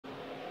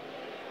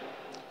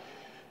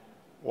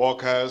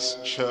Workers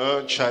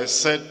Church, I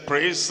said,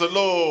 praise the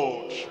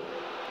Lord.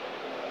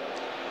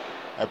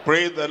 I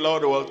pray the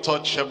Lord will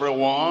touch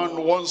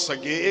everyone once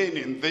again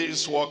in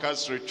this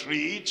workers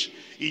retreat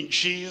in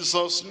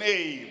Jesus'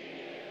 name.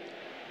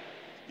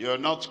 You'll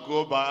not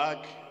go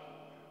back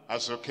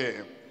as you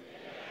came.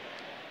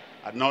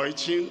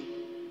 Anointing,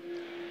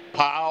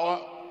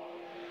 power,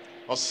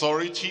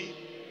 authority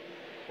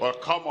will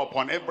come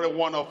upon every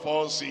one of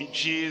us in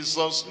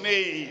Jesus'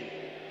 name.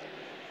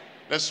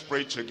 Let's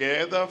pray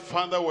together.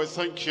 Father, we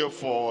thank you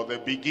for the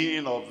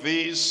beginning of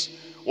this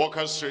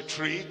workers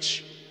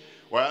retreat.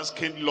 We're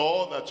asking,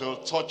 Lord, that you'll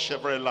touch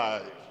every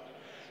life.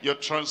 You'll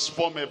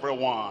transform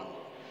everyone.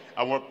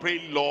 And we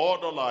pray,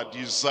 Lord, all our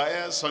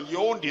desires and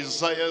your own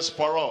desires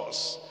for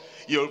us,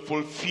 you'll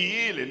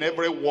fulfill in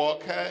every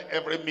worker,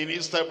 every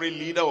minister, every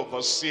leader,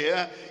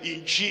 overseer,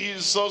 in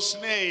Jesus'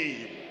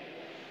 name.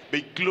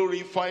 Be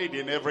glorified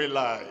in every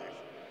life.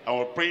 And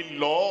we pray,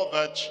 Lord,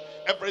 that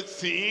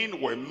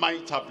everything we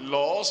might have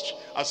lost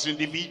as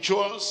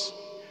individuals,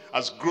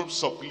 as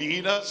groups of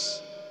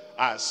leaders,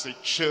 as a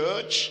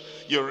church,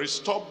 you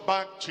restore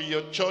back to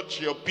your church,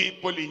 your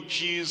people, in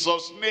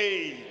Jesus'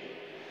 name.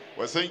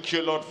 We thank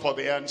you, Lord, for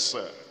the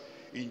answer.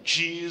 In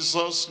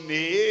Jesus'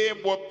 name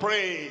we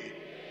pray.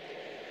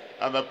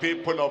 And the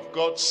people of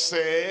God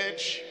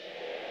said,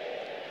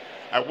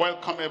 I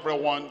welcome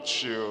everyone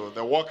to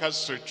the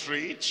workers'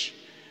 retreat.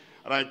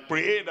 And I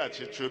pray that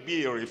it will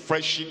be a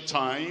refreshing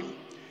time,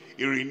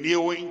 a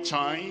renewing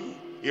time,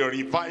 a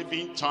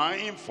reviving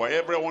time for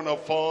every one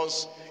of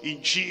us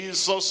in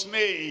Jesus'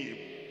 name.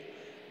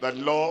 The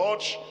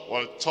Lord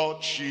will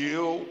touch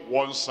you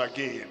once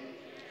again.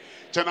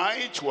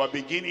 Tonight we're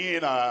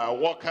beginning our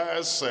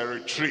workers'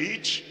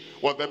 retreat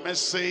with the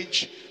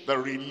message, the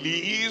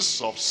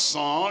release of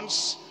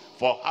sons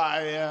for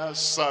higher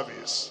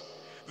service.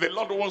 The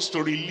Lord wants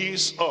to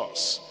release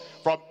us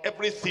from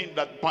everything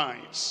that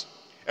binds,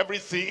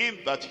 everything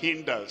that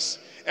hinders,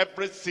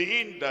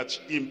 everything that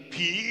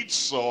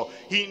impedes or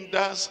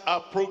hinders our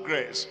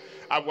progress.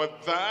 And with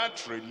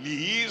that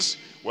release,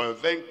 will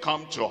then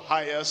come to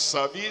higher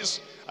service.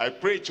 I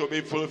pray to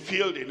be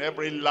fulfilled in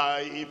every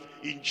life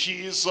in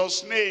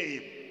Jesus'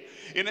 name.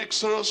 In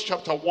Exodus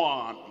chapter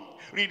 1,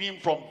 reading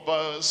from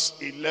verse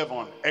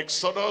 11.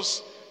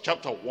 Exodus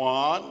chapter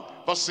 1,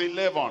 verse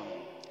 11.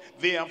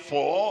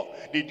 Therefore,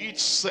 they did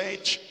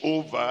set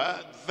over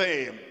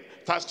them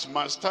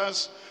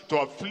taskmasters to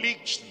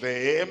afflict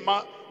them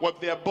with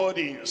their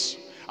burdens.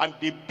 And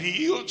they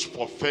built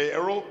for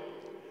Pharaoh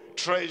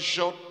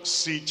treasured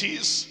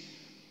cities,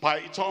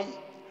 Pithom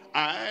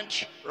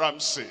and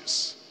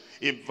Ramses.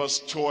 In verse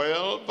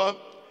 12,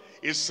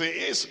 it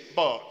says,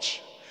 but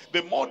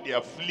the more they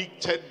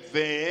afflicted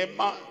them,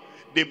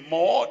 the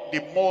more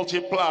they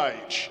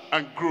multiplied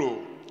and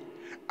grew.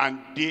 And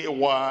they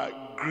were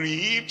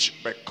grieved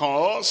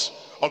because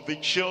of the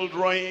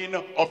children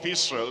of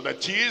Israel.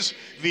 That is,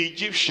 the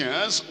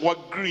Egyptians were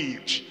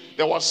grieved.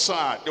 They were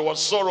sad, they were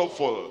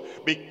sorrowful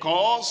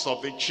because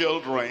of the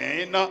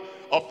children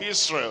of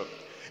Israel.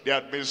 They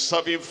had been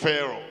serving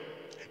Pharaoh.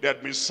 They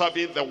had been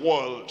serving the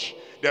world.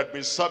 They had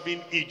been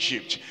serving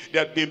Egypt. They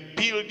had been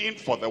building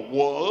for the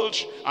world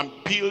and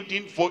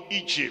building for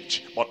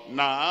Egypt. But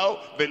now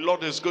the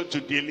Lord is going to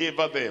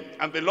deliver them.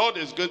 And the Lord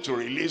is going to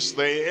release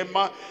them.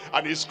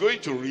 And he's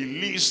going to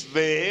release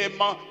them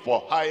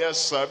for higher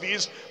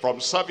service. From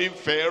serving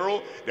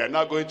Pharaoh, they're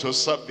now going to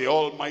serve the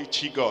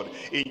Almighty God.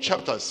 In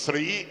chapter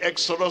 3,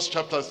 Exodus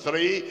chapter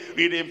 3,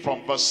 reading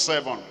from verse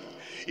 7.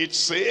 It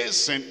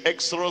says in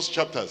Exodus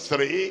chapter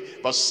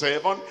 3, verse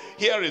 7,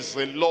 here is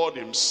the Lord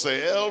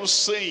himself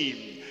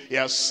saying, he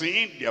has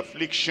seen the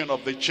affliction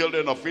of the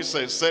children of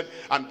Israel. He said,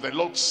 and the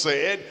Lord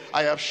said,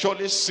 I have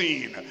surely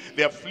seen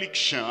the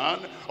affliction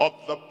of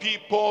the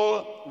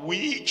people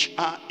which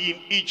are in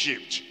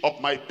Egypt, of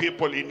my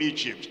people in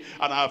Egypt.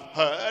 And I have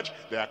heard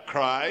their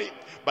cry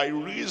by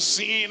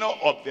reason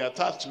of their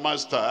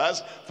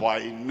taskmasters, for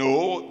I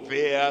know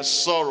their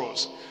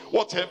sorrows.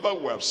 Whatever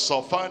we have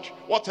suffered,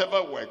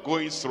 whatever we're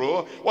going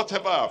through,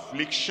 whatever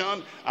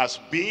affliction has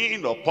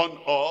been upon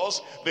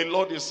us, the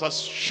Lord is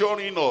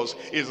assuring us,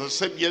 is the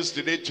same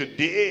yesterday,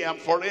 today, and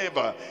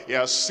forever. He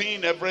has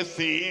seen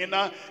everything.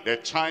 The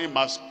time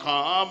has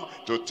come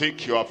to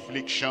take your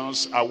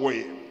afflictions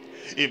away.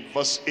 In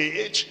verse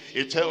 8,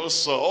 it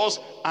tells us,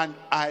 and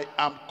I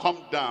am come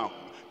down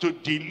to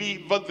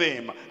deliver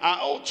them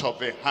out of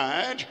the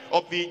hand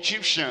of the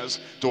Egyptians,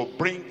 to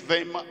bring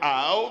them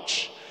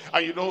out.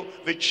 And you know,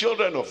 the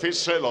children of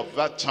Israel of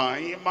that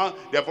time,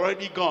 they have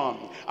already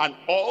gone. And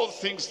all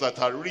things that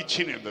are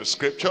written in the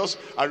scriptures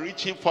are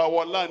written for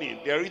our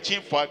learning. They are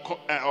written for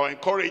our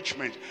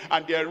encouragement.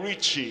 And they are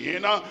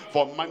written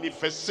for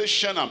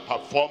manifestation and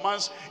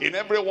performance in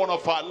every one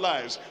of our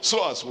lives.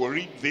 So as we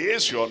read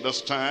this, you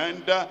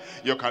understand,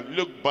 you can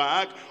look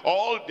back,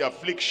 all the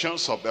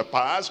afflictions of the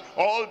past,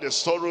 all the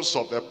sorrows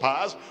of the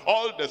past,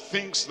 all the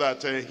things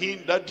that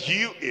hindered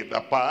you in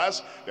the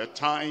past, the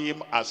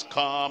time has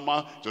come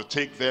to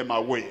take them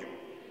away.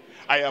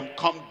 I am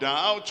come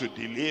down to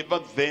deliver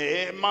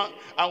them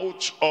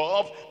out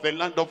of the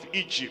land of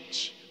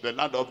Egypt, the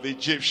land of the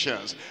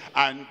Egyptians,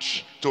 and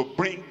to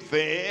bring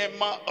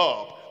them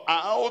up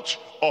out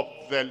of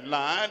the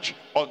land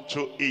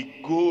unto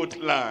a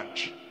good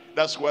land.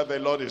 That's where the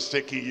Lord is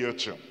taking you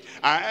to.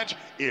 And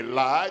a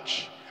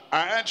large,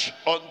 and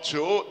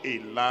unto a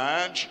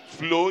land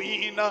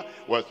flowing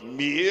with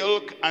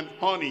milk and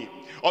honey,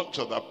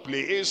 unto the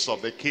place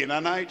of the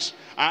Canaanites,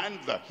 and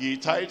the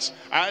Hittites,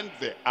 and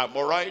the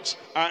Amorites,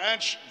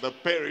 and the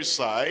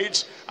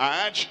Perizzites,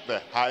 and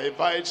the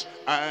Hivites,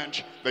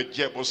 and the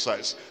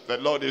Jebusites. The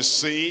Lord is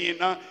saying,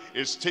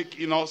 is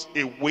taking us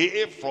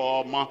away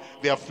from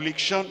the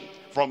affliction,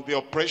 from the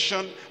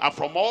oppression, and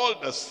from all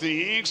the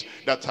things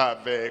that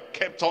have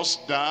kept us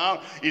down.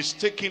 He's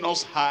taking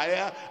us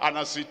higher, and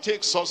as he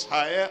takes us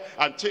higher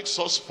and takes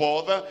us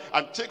further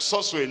and takes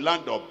us to a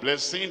land of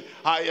blessing,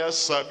 higher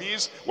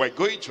service, we're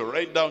going to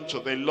run down to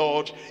the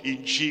Lord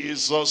in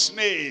Jesus'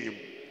 name.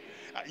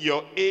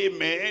 Your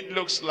amen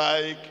looks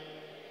like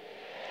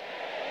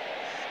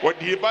we're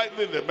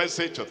dividing the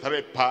message to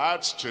 3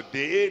 parts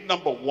today.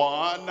 Number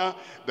 1,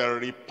 the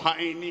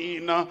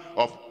repining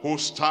of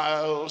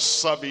hostile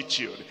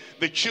servitude.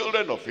 The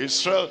children of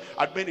Israel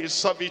had been in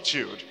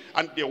servitude,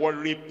 and they were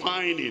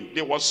repining,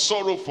 they were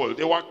sorrowful,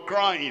 they were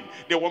crying,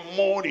 they were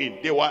mourning,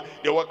 they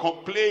were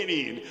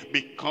complaining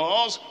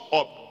because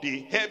of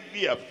the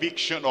heavy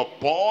affliction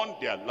upon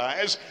their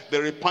lives,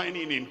 the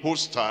repining in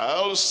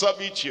hostile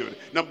servitude.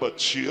 Number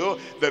 2,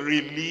 the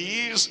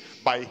release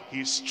by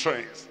his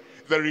strength.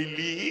 The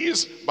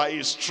release by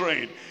his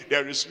strength.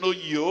 There is no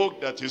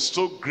yoke that is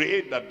so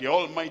great that the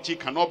Almighty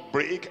cannot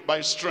break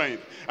by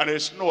strength. And there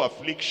is no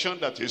affliction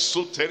that is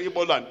so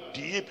terrible and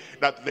deep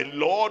that the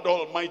Lord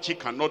Almighty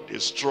cannot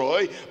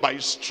destroy by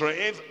his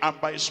strength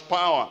and by his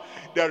power.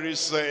 There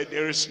is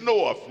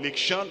no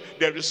affliction,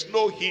 there is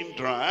no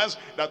hindrance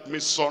that may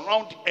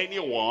surround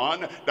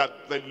anyone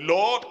that the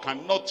Lord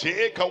cannot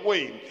take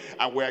away.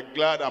 And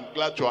I'm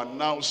glad to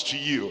announce to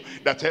you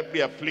that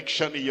every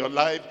affliction in your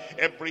life,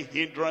 every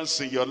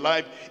hindrance in your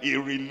life, a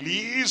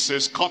release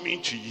is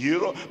coming to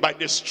you by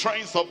the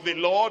strength of the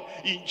Lord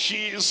in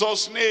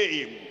Jesus'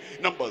 name.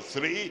 Number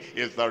 3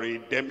 is the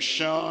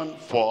redemption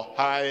for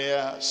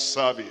higher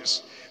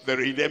service. The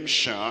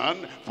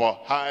redemption for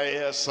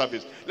higher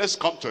service. Let's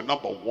come to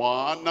number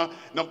 1.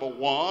 Number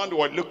 1,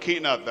 we're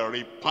looking at the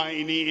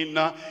repining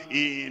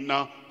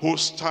in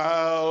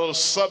hostile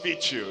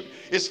servitude.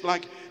 It's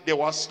like they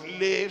were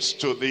slaves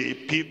to the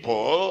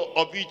people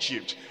of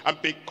Egypt,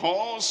 and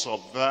because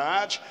of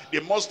that, they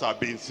must have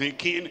been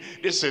thinking,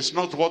 this is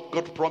not what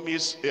God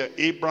promised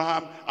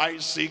Abraham,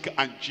 Isaac,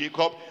 and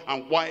Jacob,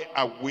 and why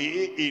are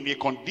we in a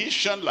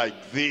condition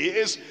like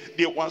this?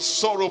 They were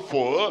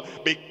sorrowful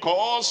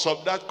because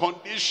of that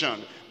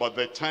condition. But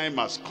the time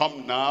has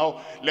come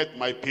now. Let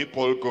my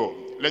people go.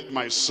 Let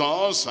my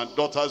sons and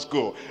daughters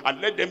go,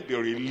 and let them be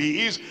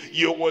released.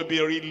 You will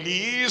be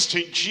released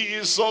in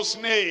Jesus'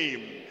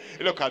 name.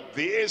 Look at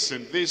this.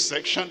 In this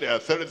section, there are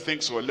 3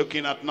 things we're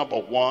looking at. Number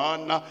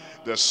 1,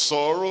 the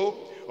sorrow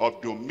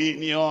of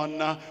domination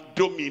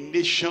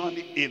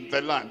in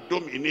the land.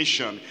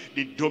 Domination.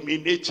 They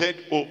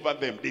dominated over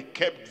them. They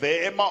kept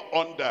them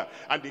under,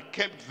 and they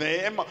kept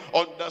them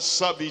under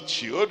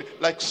servitude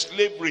like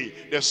slavery.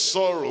 The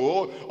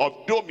sorrow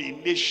of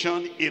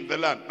domination in the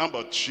land.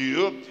 Number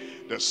 2,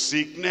 the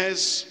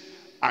sickness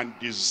and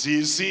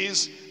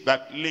diseases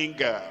that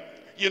linger.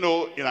 You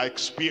know, in our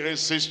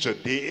experiences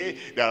today,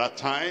 there are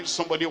times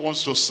somebody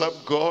wants to serve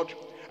God.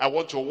 I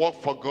want to work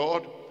for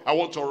God. I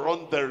want to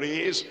run the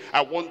race.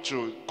 I want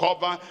to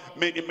cover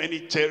many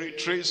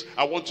territories.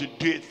 I want to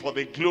do it for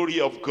the glory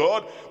of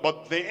God.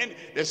 But then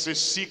there's a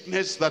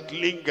sickness that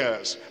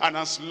lingers. And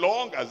as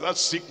long as that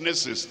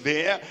sickness is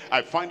there,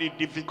 I find it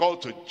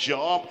difficult to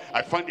jump.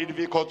 I find it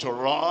difficult to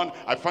run.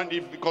 I find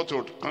it difficult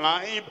to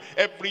climb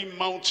every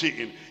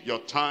mountain. Your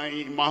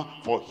time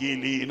for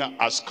healing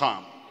has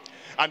come.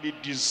 And the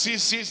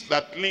diseases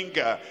that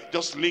linger,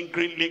 just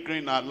lingering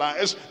in our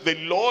lives, the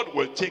Lord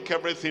will take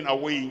everything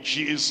away in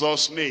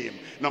Jesus' name.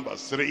 Number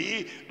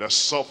 3, the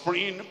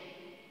suffering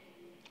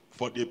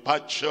for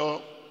departure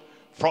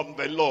from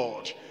the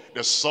Lord.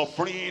 The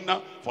suffering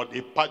for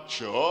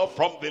departure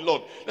from the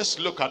Lord. Let's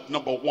look at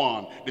number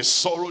 1, the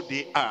sorrow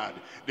they had.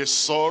 The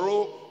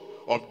sorrow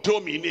of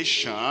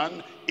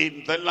domination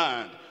in the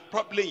land.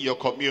 Probably in your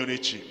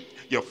community,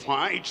 you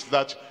find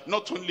that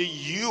not only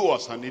you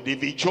as an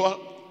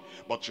individual,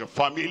 but your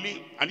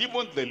family and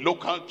even the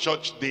local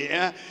church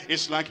there,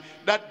 is like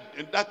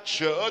that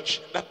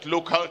church, that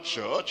local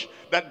church,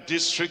 that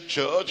district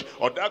church,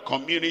 or that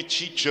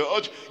community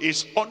church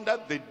is under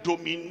the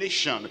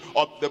domination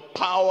of the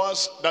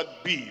powers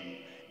that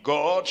be.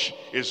 God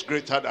is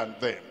greater than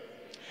them.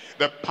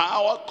 The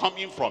power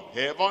coming from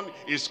heaven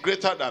is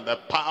greater than the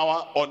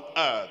power on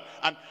earth.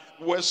 And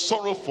we're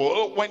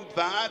sorrowful when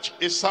that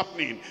is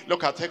happening.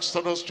 Look at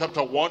Exodus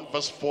chapter 1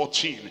 verse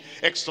 14.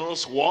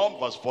 Exodus 1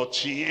 verse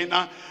 14.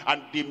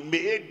 And they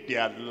made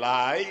their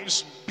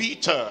lives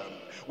bitter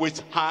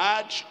with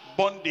hard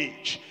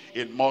bondage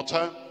in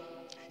mortar,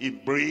 in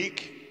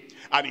brick,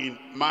 and in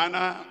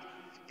manna,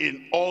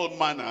 in all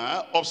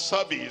manner of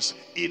service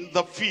in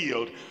the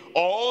field.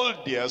 All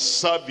their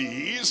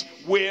service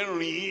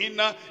wherein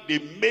they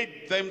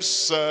made them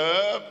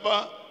serve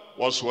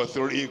was with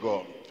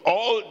rigor.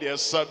 All their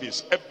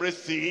service,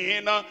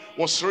 everything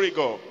was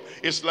rigor.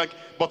 It's like,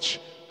 but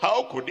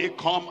how could they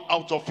come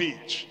out of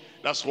it?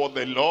 That's what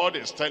the Lord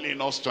is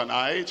telling us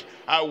tonight,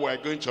 how we're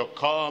going to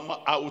come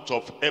out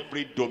of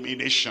every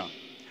domination,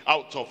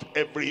 out of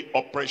every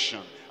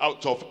oppression,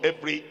 out of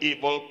every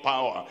evil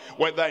power,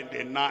 whether in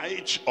the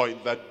night or in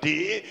the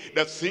day.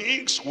 The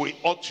things we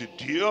ought to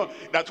do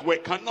that we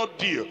cannot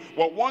do,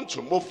 we want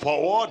to move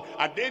forward,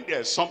 and then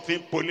there's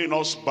something pulling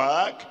us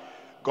back.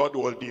 God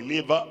will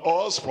deliver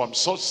us from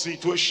such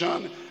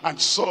situation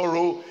and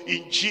sorrow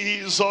in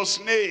Jesus'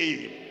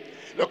 name.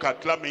 Look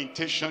at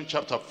Lamentation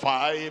chapter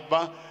 5.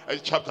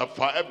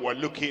 We're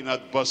looking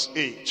at verse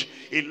 8.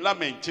 In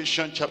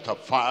Lamentation chapter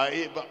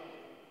 5,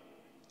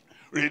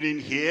 reading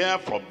here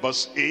from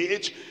verse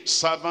 8,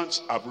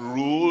 servants have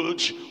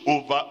ruled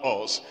over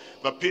us.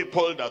 The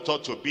people that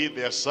ought to be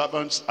their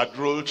servants had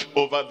ruled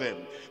over them.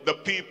 The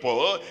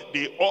people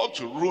they ought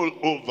to rule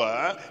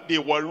over, they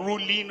were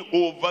ruling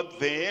over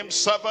them.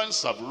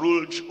 Servants have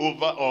ruled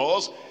over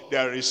us.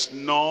 There is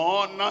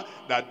none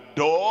that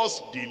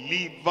does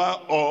deliver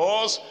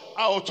us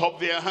out of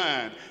their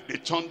hand. They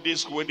turned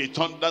this way, they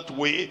turned that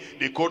way.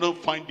 They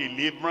couldn't find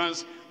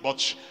deliverance,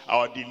 but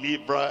our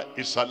deliverer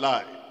is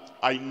alive.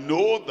 I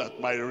know that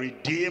my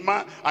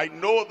Redeemer, I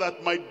know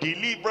that my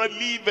Deliverer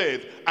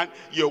liveth. And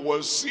you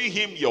will see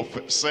him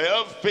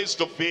yourself face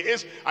to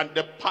face, and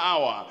the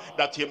power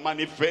that he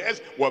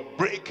manifests will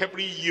break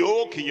every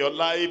yoke in your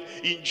life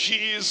in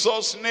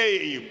Jesus'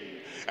 name.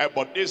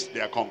 But this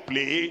their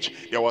complaint.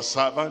 There were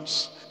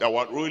servants that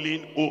were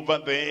ruling over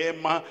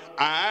them,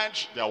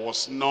 and there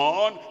was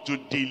none to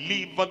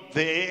deliver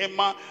them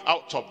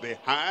out of the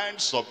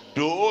hands of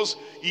those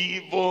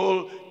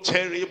evil,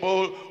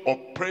 terrible,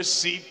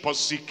 oppressive,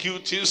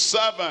 persecuting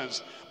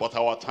servants. But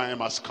our time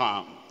has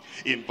come.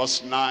 In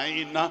verse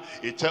 9,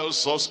 it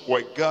tells us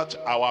we got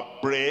our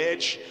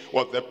bread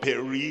with the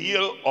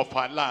peril of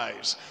our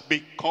lives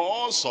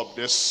because of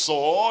the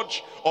sword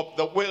of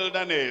the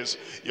wilderness.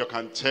 You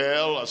can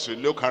tell as you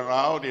look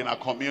around in our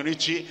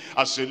community,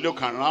 as you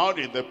look around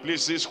in the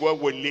places where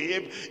we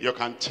live, you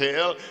can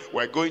tell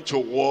we're going to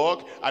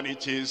work, and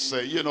it is,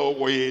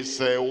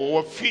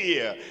 with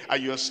fear.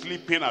 And you're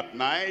sleeping at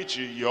night,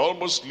 you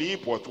almost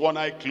sleep with one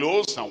eye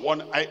closed and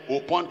one eye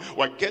open.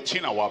 We're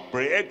getting our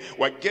bread,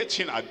 we're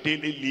getting our daily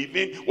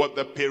living with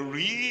the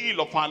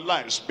peril of our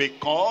lives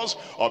because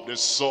of the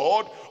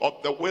sword of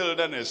the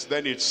wilderness.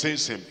 Then it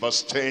says in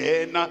verse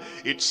 10,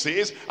 it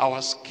says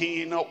our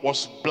skin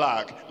was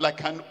black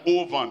like an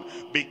oven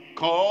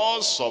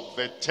because of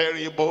the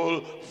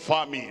terrible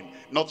famine.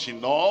 Not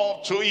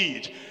enough to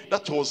eat.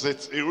 That was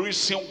the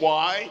reason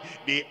why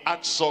they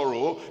had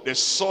sorrow, the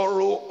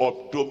sorrow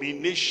of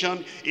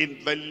domination in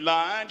the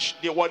land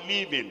they were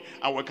living.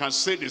 And we can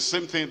say the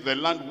same thing in the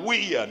land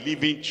we are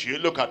living to.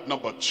 Look at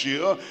number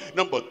 2.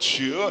 Number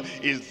 2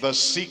 is the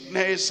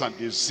sickness and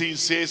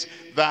diseases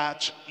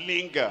that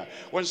linger.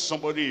 When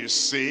somebody is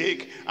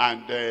sick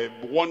and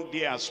one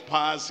day has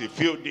passed, a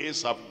few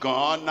days have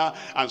gone,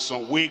 and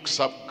some weeks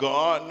have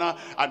gone,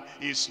 and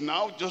he's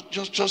now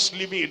just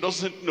living. He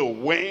doesn't know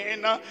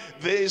when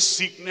this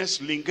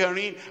sickness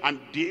lingering and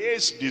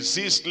this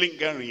disease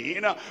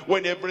lingering,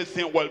 when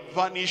everything will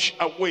vanish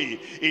away.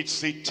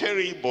 It's a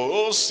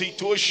terrible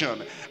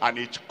situation, and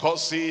it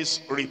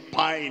causes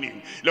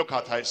repining. Look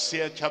at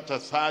Isaiah chapter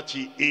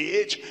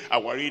 38,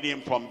 and we're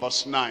reading from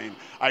verse 9.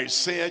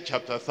 Isaiah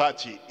chapter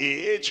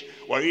 38,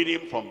 we're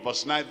reading from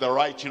verse 9, the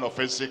writing of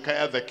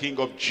Hezekiah, the king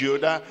of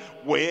Judah,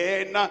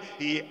 when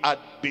he had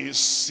been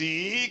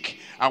sick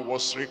and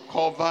was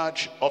recovered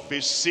of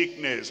his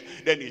sickness.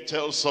 Then he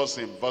tells us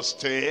in verse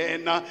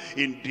 10,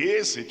 in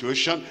this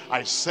situation,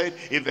 I said,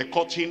 in the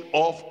cutting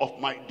off of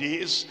my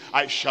days,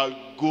 I shall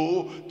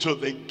go to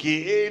the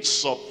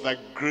gates of the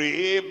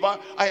grave.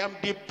 I am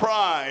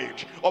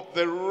deprived of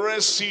the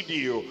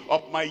residue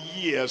of my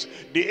years.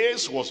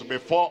 This was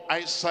before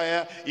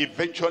Isaiah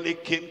eventually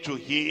came to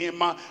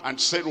him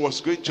and said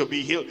was going to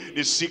be healed.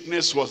 The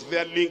sickness was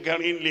there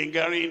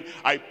lingering.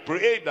 I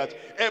pray that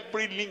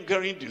every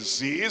lingering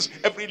disease,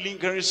 every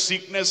lingering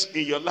sickness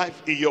in your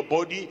life, in your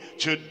body,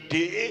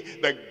 today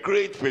the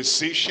great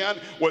physician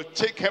will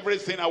take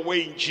everything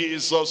away in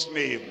Jesus'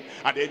 name.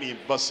 And then in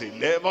verse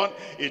 11,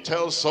 it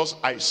tells us,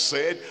 I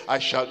said, I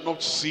shall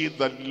not see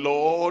the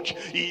Lord,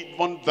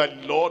 even the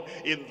Lord,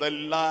 in the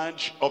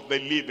land of the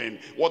living.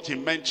 What he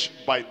meant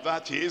by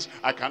that is,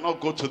 I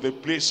cannot go to the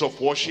place of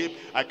worship. worship.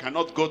 I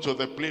cannot go to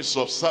the place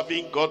of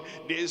serving God.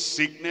 This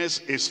sickness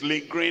is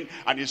lingering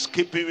and is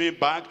keeping me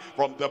back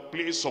from the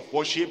place of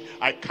worship.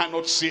 I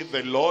cannot see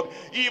the Lord.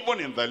 Even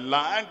in the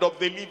land of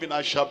the living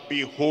I shall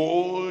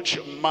behold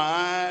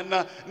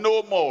man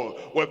no more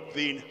with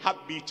the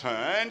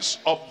inhabitants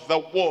of the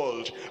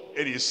world.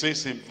 And it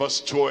says in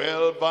verse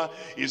 12,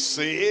 it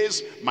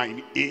says,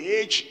 mine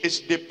age is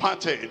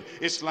departed.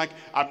 It's like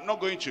I'm not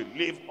going to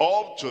live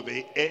up to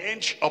the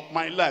end of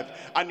my life,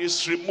 and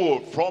it's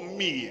removed from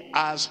me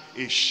as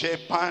a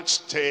shepherd's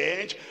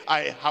tent.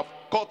 I am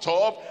cut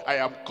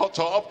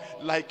off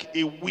like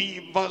a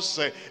weaver's,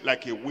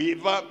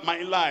 my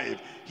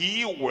life.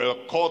 He will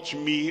cut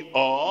me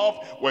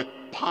off with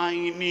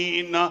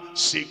pining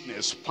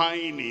sickness.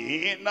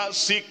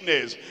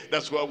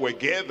 That's where we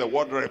get the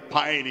word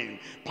repining.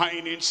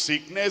 Pining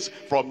sickness.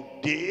 From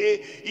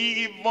day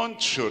even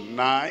to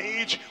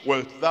night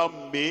wilt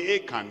thou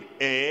make an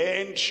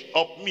end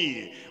of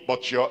me,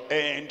 but your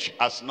end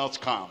has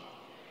not come.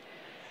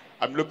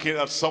 I'm looking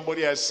at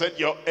somebody. I said,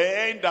 your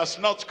end has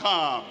not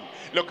come.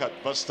 Look at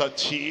verse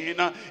 13.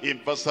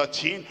 In verse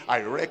 13,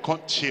 I reckon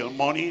till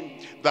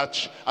morning,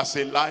 that as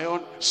a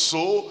lion,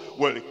 so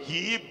will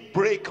he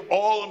break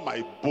all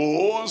my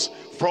bones.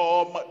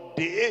 From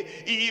day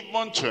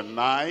even to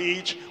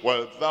night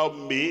wilt thou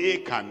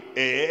make an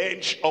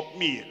end of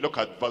me. Look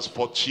at verse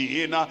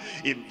 14.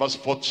 In verse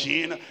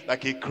 14,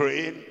 like a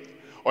crane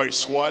or a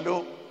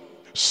swallow,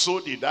 so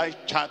did I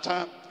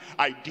chatter.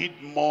 I did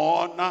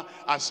mourn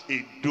as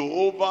a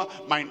dove.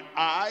 Mine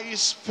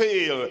eyes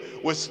fail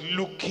with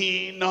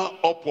looking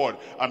upward.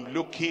 I'm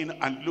looking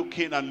and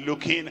looking and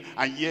looking,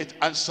 and yet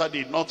answer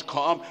did not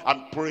come.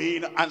 I'm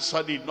praying,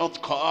 answer did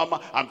not come.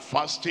 I'm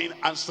fasting,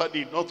 answer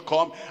did not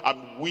come.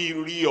 I'm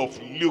weary of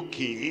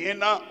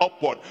looking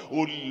upward.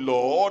 Oh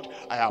Lord,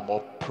 I am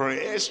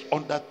oppressed.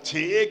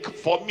 Undertake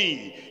for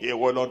me. He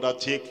will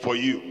undertake for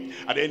you.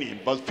 And then in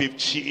verse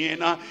 15,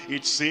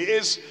 it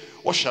says,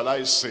 what shall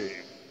I say?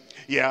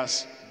 He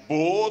has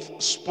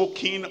both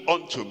spoken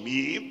unto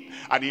me,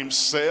 and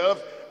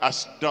himself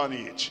has done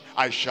it.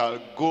 I shall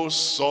go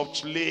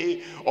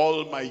softly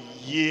all my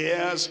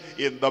years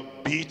in the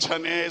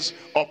bitterness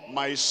of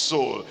my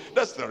soul.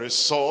 That's the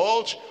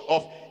result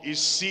of his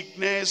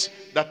sickness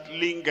that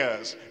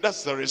lingers.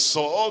 That's the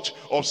result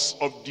of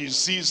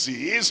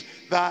diseases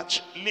that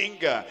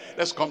linger.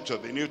 Let's come to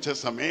the New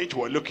Testament.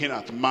 We're looking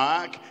at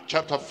Mark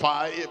chapter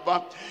 5.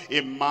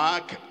 In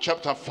Mark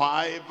chapter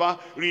 5,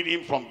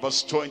 reading from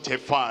verse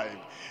 25.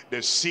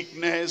 The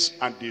sickness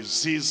and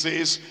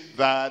diseases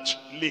that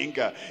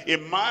linger.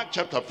 In Mark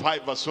chapter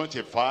 5 verse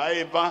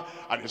 25,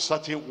 and a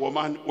certain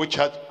woman which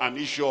had an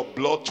issue of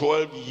blood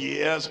 12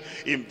 years,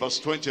 in verse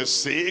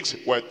 26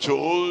 we're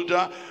told,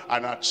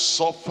 and had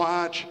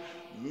suffered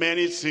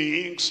many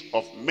things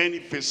of many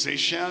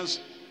physicians.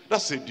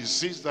 That's a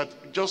disease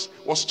that just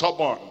was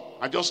stubborn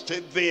and just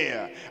stayed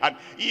there. And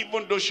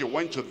even though she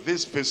went to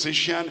this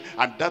physician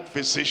and that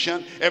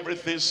physician,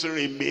 everything still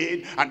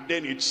remained. And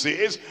then it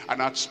says,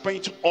 and had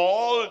spent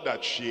all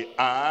that she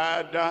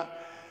had,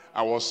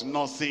 and was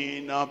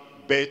nothing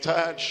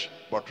bettered,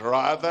 but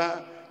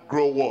rather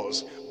grow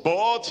worse.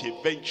 But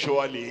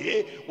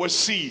eventually we'll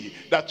see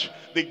that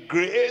the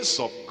grace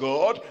of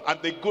God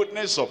and the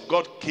goodness of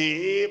God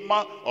came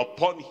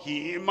upon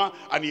him,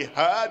 and he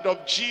heard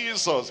of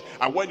Jesus.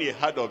 And when he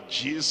heard of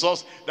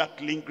Jesus,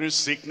 that lingering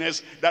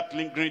sickness, that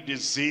lingering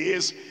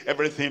disease,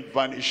 everything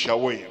vanished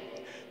away.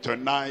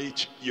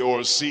 Tonight you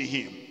will see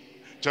him.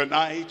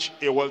 Tonight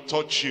he will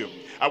touch you.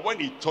 And when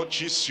he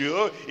touches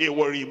you, he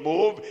will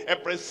remove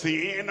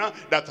everything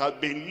that has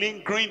been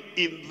lingering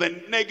in the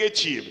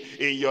negative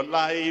in your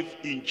life,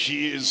 in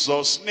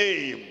Jesus'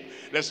 name.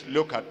 Let's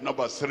look at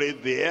number 3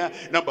 there.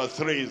 Number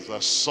 3 is the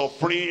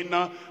suffering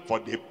for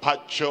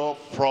departure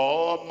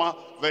from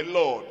the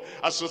Lord.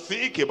 As you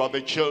think about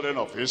the children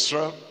of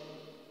Israel,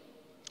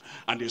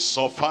 and they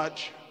suffered.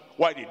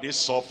 Why did they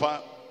suffer?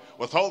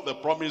 With all the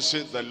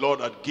promises the Lord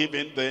had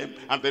given them,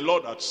 and the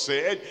Lord had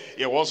said,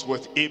 he was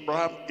with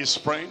Abraham, his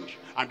friend,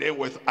 and then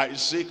with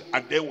Isaac,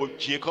 and then with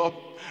Jacob,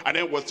 and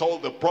then with all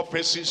the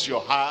prophecies you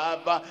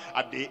have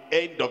at the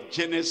end of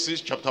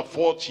Genesis chapter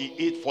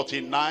 48,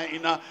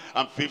 49,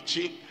 and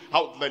 50,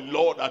 how the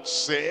Lord had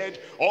said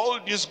all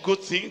these good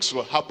things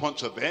will happen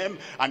to them.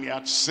 And he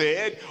had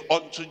said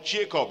unto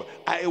Jacob,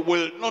 I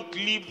will not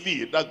leave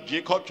thee. That's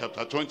Jacob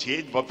chapter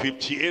 28 verse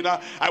 15.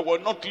 I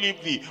will not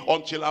leave thee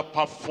until I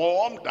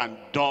performed and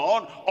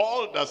done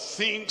all the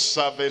things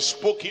I've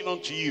spoken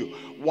unto you.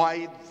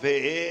 Why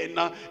then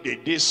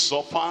did they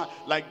suffer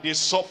like they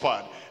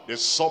suffered? The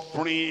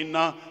suffering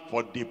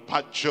for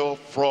departure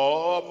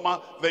from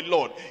the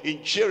Lord.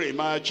 In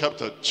Jeremiah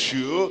chapter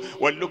 2,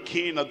 we're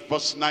looking at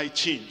verse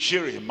 19.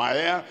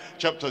 Jeremiah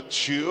chapter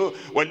 2,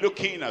 we're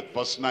looking at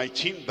verse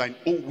 19. Thine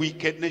own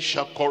wickedness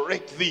shall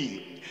correct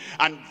thee,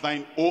 and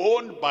thine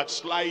own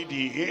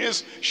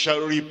backslidings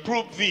shall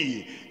reprove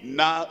thee.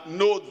 Now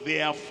know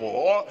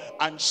therefore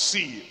and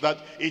see that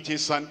it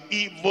is an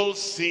evil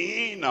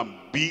sin and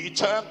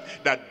bitter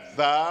that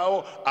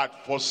thou art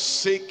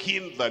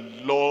forsaking the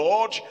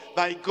Lord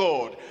thy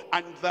God,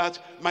 and that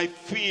my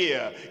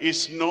fear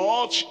is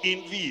not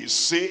in thee,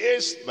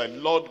 says the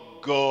Lord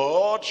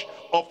God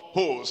of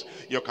hosts.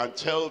 You can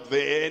tell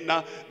then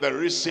the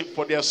reason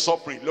for their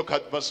suffering. Look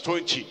at verse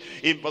 20.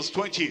 In verse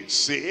 20 it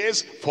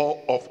says,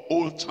 for of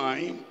old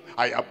time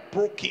I have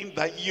broken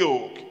thy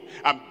yoke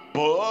and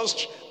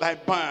burst thy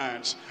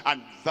bands,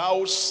 and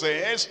thou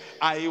sayest,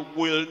 I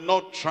will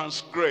not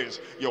transgress.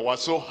 You were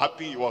so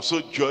happy, you were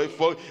so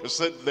joyful. You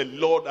said, the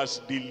Lord has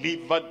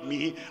delivered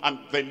me, and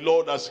the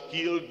Lord has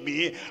healed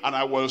me, and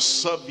I will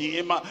serve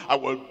him, I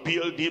will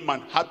build him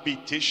an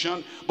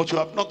habitation. But you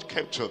have not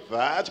kept to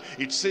that.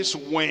 It says,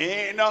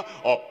 when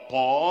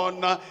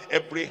upon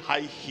every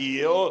high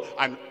hill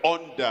and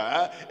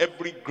under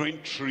every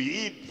green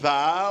tree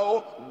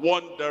thou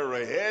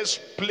wanderest,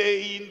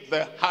 playing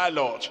the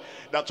harlot.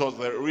 That was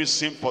the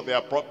reason for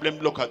their problem.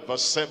 Look at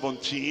verse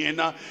 17.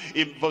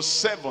 In verse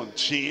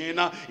 17,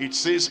 it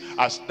says,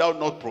 hast thou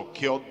not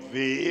procured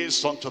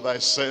this unto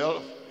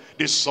thyself,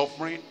 this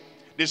suffering,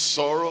 this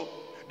sorrow,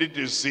 this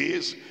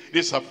disease,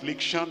 this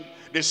affliction,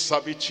 this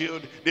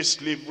servitude, this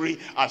slavery?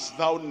 Hast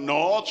thou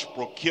not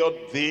procured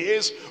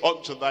this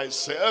unto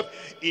thyself,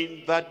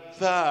 in that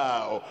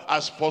thou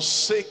hast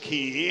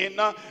forsaken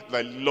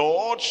the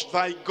Lord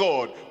thy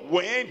God,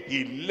 when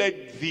he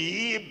led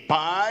thee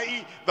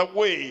by the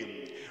way?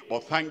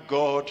 But thank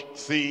God,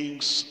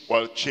 things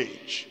will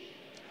change.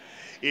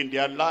 In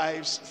their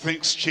lives,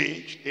 things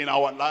change. In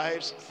our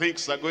lives,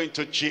 things are going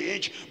to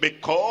change,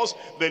 because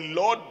the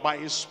Lord, by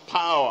his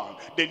power,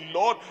 the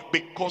Lord,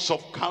 because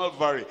of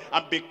Calvary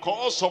and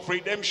because of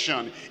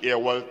redemption, he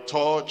will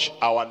touch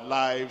our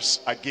lives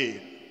again.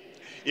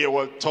 He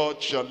will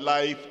touch your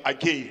life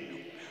again.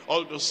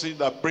 All those things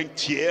that bring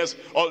tears,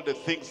 all the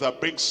things that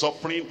bring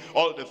suffering,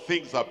 all the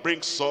things that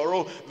bring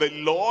sorrow, the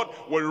Lord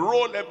will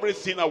roll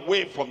everything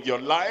away from your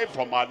life,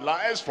 from our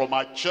lives, from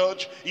our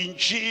church, in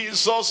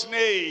Jesus'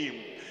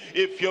 name.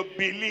 If you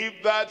believe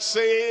that,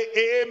 say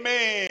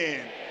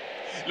amen.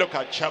 Look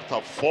at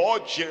chapter 4,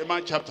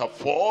 Jeremiah chapter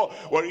 4.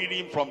 We're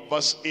reading from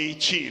verse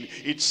 18.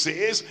 It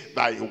says,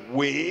 thy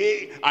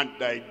way and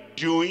thy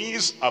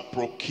doings are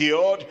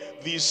procured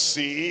these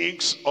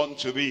things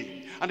unto thee.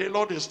 And the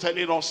Lord is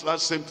telling us that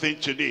same thing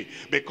today,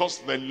 because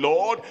the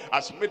Lord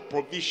has made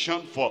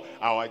provision for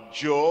our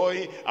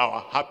joy,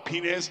 our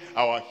happiness,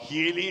 our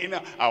healing,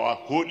 our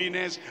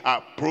holiness,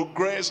 our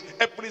progress,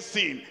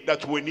 everything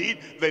that we need.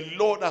 The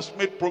Lord has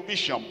made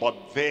provision. But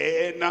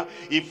then,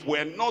 if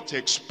we're not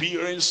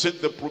experiencing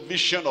the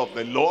provision of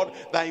the Lord,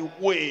 thy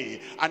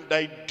way and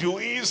thy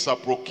doings are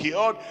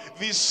procured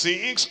these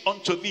things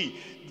unto thee.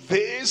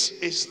 This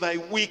is thy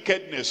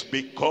wickedness,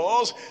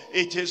 because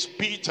it is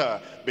bitter,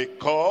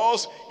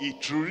 because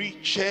it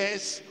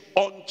reaches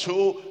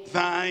unto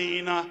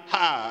thine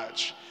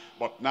heart.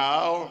 But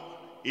now,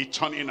 it's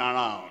turning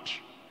around.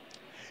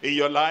 In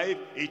your life,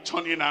 it's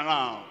turning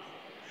around.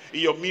 In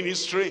your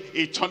ministry,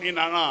 it's turning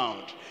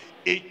around.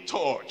 It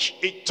touched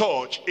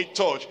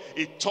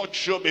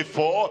you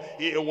before,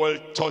 it will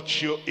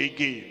touch you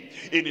again.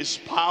 In his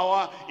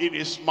power, in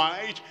his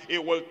might,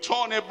 it will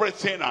turn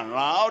everything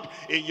around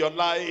in your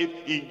life,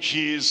 in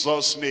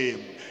Jesus'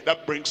 name.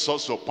 That brings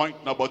us to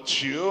point number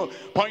 2.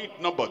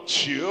 Point number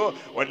 2,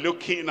 we're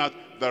looking at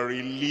the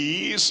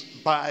release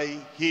by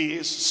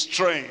his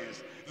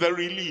strength. The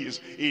release.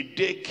 A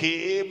day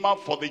came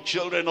for the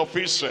children of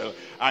Israel,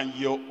 and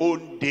your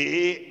own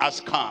day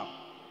has come.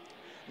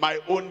 My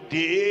own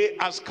day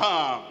has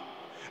come.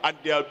 And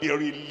there'll be a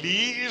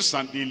release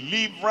and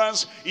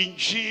deliverance in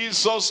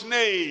Jesus'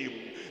 name.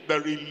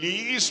 The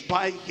release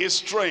by his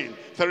strength.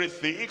 3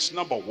 things.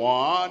 Number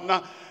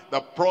 1, the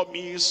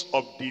promise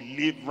of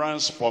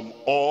deliverance from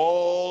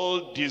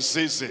all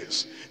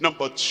diseases.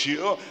 Number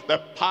 2, the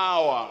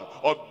power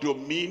of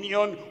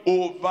dominion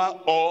over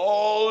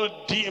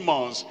all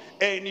demons.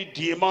 Any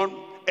demon,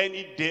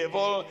 any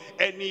devil,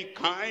 any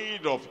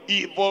kind of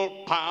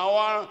evil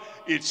power,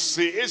 it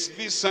says,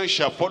 these signs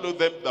shall follow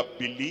them that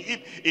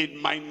believe in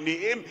my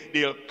name.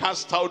 They'll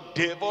cast out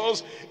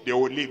devils, they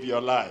will live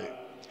your life.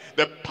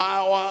 The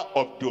power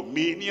of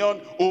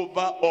dominion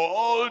over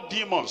all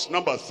demons.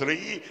 Number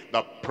 3,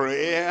 the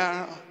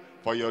prayer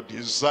for your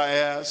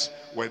desires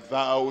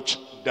without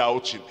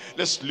doubting.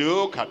 Let's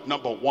look at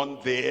number 1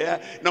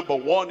 there. Number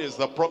 1 is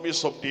the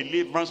promise of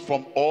deliverance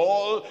from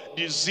all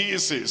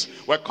diseases.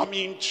 We're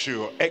coming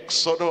to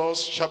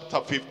Exodus chapter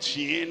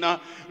 15,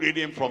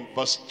 reading from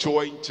verse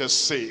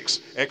 26.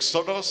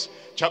 Exodus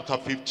chapter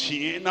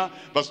 15,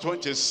 verse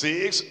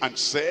 26, and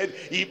said,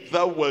 if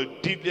thou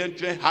wilt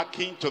diligently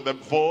hearken to the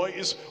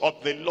voice of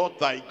the Lord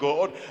thy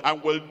God,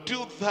 and will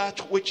do that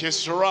which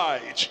is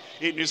right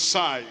in his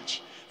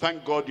sight,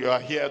 Thank God you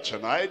are here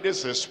tonight.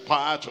 This is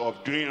part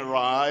of doing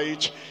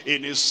right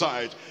in his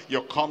sight.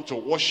 You come to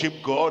worship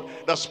God.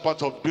 That's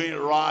part of doing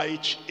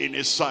right in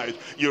his sight.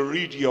 You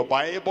read your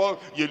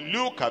Bible, you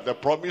look at the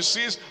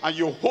promises, and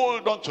you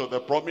hold on to the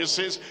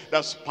promises.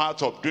 That's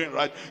part of doing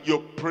right.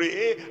 You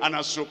pray, and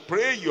as you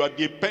pray, you are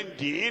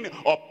depending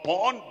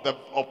upon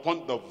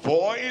the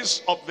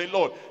voice of the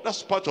Lord.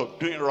 That's part of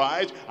doing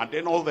right. And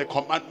then all the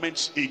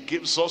commandments he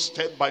gives us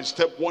step by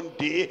step, one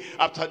day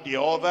after the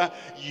other.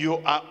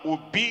 You are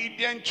obedient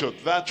to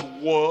that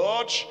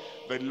word,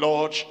 the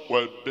Lord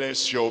will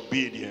bless your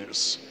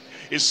obedience.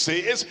 It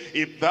says,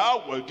 if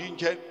thou wilt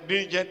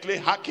diligently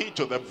hearken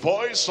to the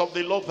voice of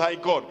the Lord thy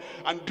God,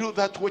 and do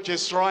that which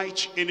is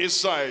right in his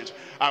sight,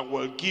 and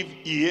will give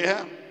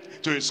ear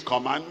to his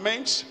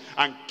commandments,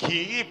 and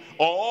keep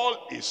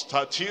all his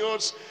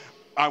statutes,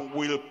 and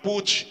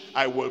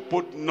I will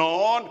put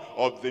none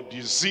of the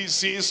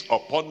diseases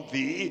upon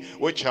thee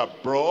which are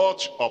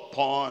brought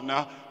upon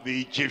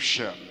the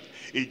Egyptian.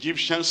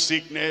 Egyptian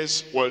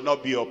sickness will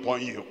not be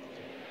upon you.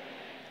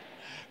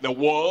 The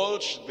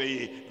world,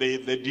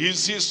 the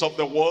disease of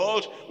the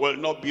world will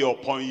not be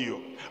upon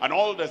you. And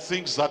all the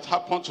things that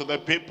happen to the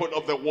people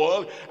of the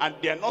world, and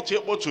they are not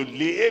able to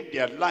live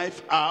their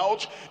life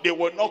out, they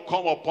will not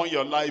come upon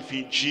your life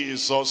in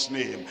Jesus'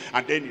 name.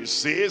 And then he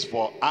says,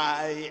 for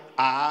I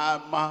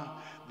am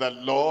the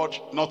Lord,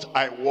 not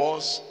I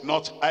was,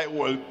 not I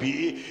will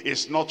be.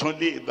 It's not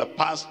only in the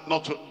past,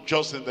 not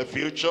just in the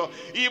future,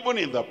 even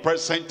in the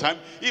present time,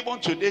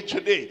 even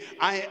today.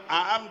 I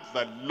am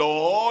the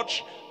Lord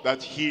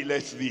that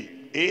healeth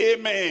thee.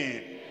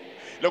 Amen.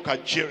 Look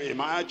at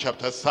Jeremiah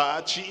chapter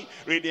 30,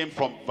 reading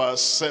from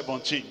verse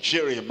 17.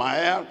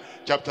 Jeremiah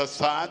chapter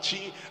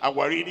 30, and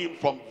we're reading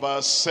from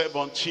verse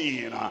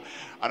 17. And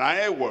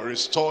I will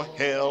restore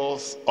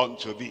health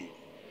unto thee.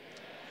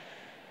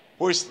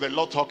 Who is the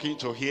Lord talking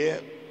to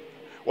here?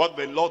 What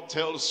the Lord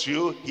tells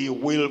you, he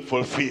will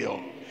fulfill.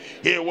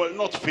 He will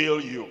not fail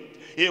you.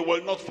 He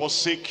will not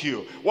forsake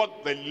you.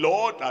 What the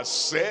Lord has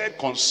said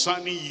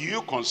concerning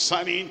you,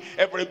 concerning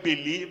every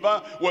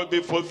believer, will be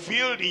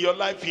fulfilled in your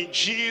life in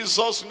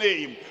Jesus'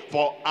 name.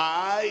 For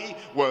I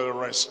will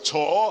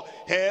restore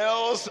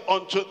health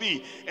unto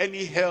thee.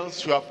 Any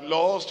health you have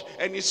lost,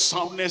 any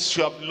soundness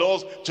you have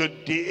lost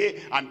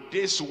today and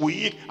this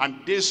week and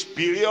this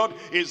period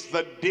is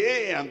the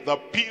day and the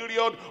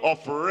period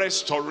of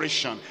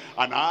restoration.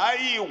 And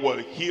I will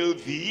heal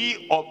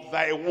thee of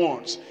thy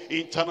wounds.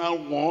 Internal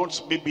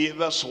wounds, maybe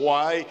that's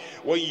why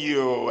when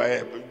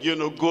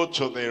you go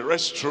to the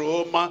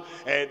restroom,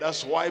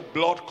 that's why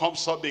blood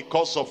comes up,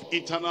 because of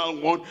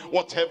internal wound.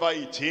 Whatever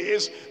it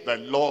is, the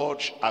Lord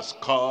has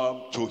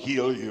come to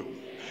heal you,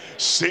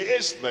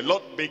 says the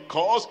Lord,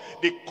 because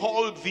they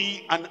call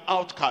thee an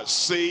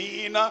outcast,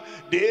 saying,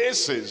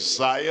 this is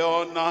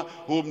Zion,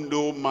 whom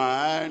no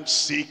man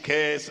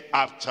seeketh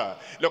after.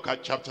 Look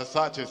at chapter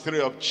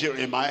 33 of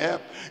Jeremiah.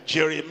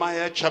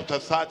 Jeremiah chapter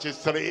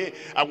 33,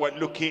 and we're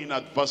looking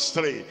at verse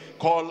 3.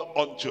 Call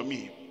unto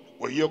me.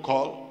 Will you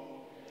call?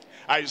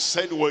 I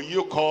said, will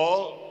you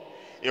call?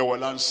 He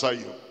will answer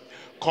you.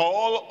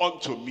 Call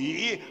unto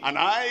me, and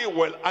I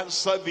will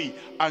answer thee,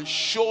 and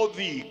show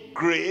thee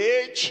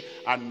great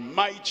and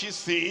mighty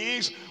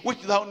things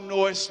which thou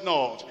knowest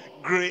not.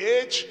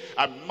 Great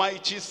and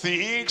mighty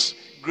things,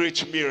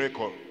 great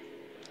miracle,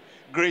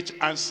 great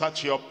answer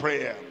to your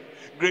prayer,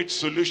 great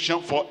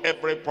solution for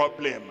every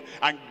problem,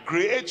 and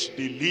great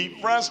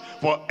deliverance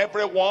for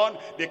everyone.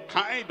 The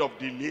kind of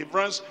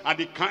deliverance and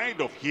the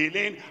kind of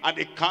healing and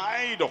the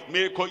kind of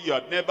miracle you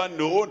had never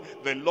known,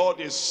 the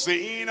Lord is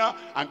saying,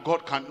 and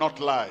God cannot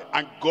lie,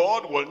 and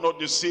God will not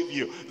deceive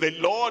you. The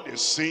Lord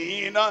is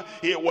saying,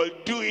 he will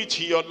do it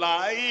in your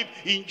life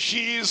in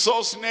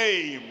Jesus'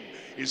 name.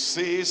 It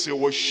says he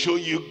will show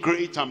you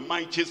great and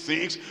mighty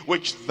things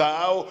which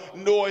thou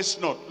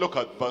knowest not. Look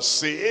at verse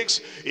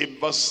 6. In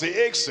verse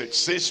 6 it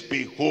says,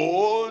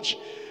 behold,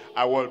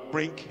 I will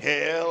bring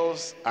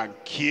health and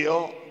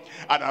cure,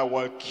 and I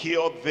will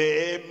cure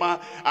them,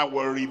 and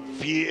will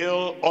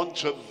reveal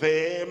unto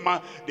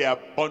them the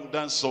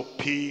abundance of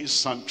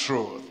peace and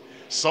truth.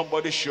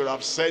 Somebody should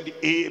have said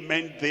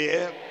amen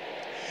there.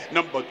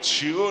 Number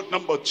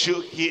two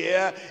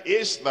here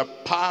is the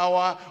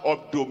power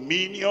of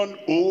dominion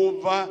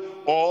over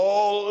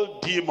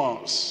all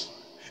demons.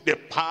 The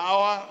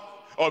power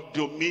of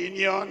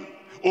dominion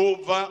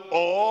over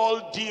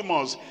all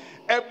demons.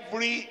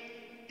 Every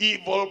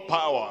evil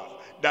power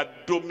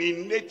that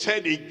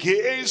dominated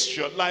against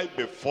your life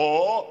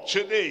before,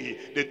 today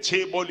the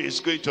table is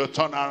going to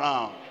turn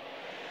around.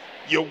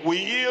 You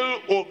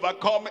will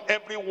overcome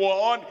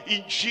everyone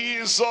in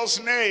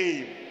Jesus'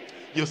 name.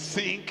 You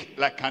think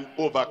like an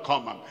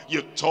overcomer.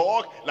 You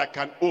talk like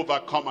an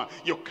overcomer.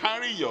 You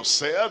carry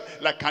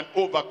yourself like an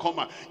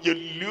overcomer. You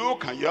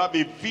look and you have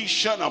a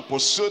vision and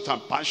pursuit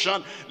and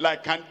passion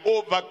like an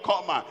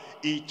overcomer.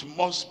 It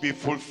must be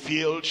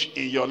fulfilled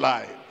in your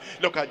life.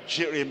 Look at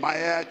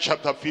Jeremiah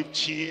chapter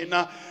 15,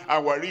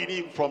 and we're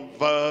reading from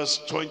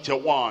verse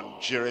 21.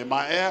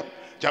 Jeremiah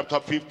chapter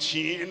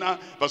 15,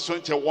 verse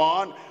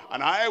 21.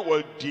 and I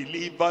will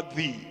deliver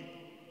thee.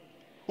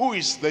 Who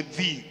is the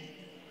thee?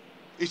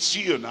 It's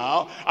you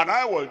now. And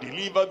I will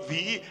deliver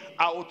thee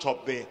out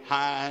of the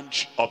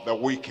hand of the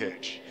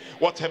wicked.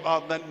 Whatever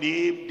other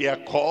name they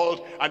are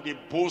called, and they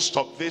boast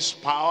of this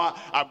power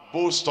and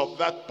boast of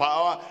that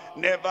power,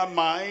 never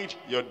mind,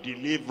 your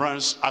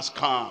deliverance has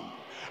come.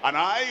 And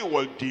I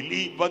will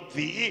deliver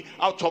thee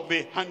out of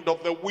the hand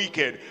of the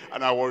wicked,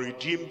 and I will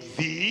redeem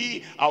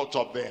thee out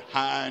of the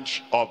hand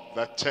of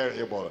the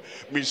terrible.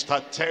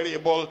 Mr.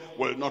 Terrible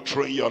will not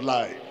ruin your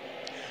life.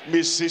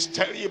 Mrs.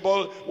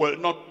 Terrible will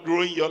not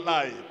ruin your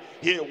life.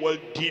 He will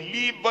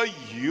deliver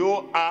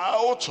you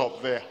out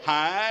of the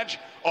hand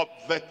of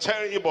the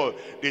terrible.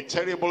 The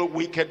terrible,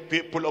 wicked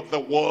people of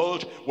the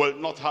world will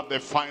not have the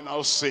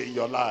final say in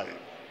your life.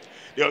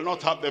 They will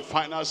not have the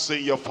final say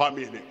in your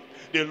family.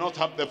 They will not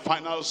have the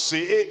final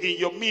say in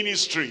your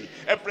ministry.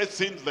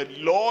 Everything the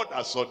Lord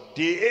has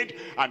ordained,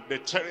 and the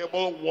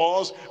terrible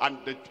ones and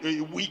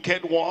the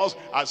wicked ones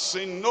are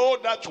saying, no,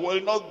 that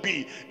will not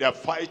be. They are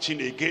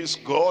fighting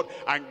against God,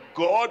 and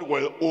God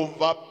will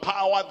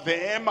overpower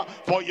them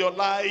for your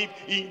life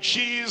in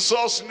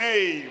Jesus'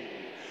 name.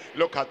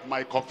 Look at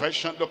my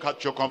confession. Look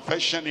at your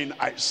confession in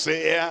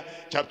Isaiah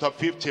chapter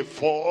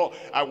 54.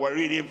 And we're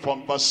reading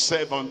from verse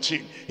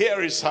 17.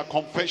 Here is her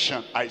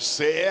confession.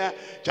 Isaiah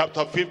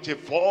chapter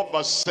 54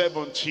 verse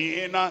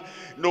 17.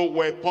 No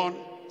weapon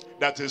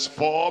that is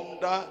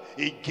formed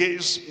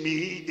against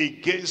me,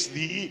 against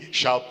thee,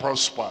 shall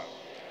prosper.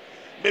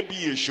 Maybe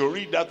you should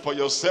read that for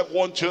yourself.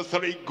 1, 2,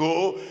 3,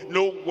 go.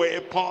 No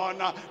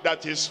weapon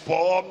that is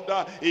formed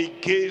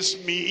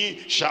against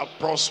me shall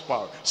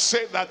prosper.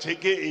 Say that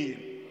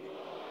again.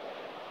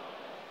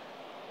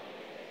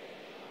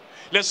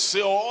 Let's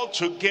say all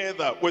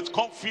together with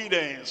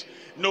confidence.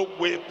 No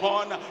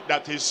weapon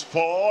that is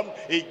formed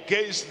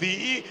against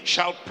thee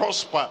shall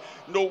prosper.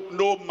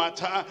 No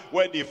matter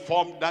when they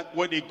form that,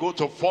 when they go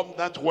to form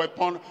that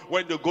weapon,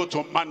 when they go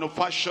to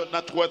manufacture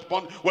that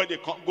weapon, when they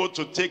go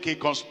to take a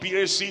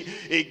conspiracy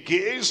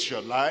against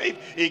your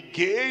life,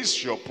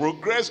 against your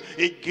progress,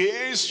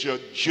 against your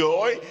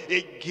joy,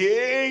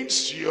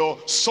 against your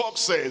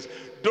success,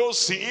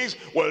 those things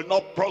will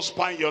not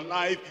prosper in your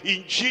life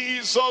in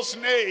Jesus'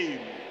 name.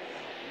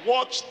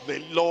 What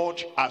the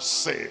Lord has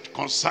said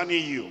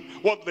concerning you,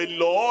 what the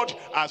Lord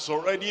has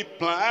already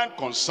planned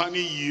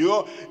concerning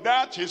you,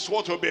 that is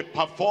what will be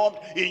performed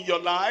in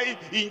your life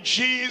in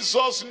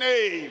Jesus'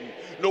 name.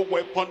 No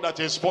weapon that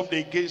is formed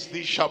against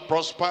thee shall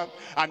prosper,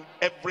 and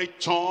every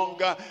tongue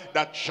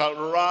that shall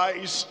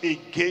rise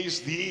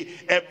against thee,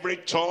 every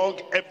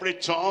tongue,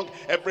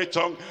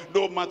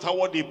 no matter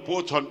what they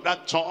put on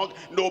that tongue,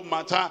 no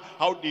matter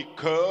how they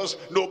curse,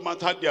 no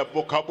matter their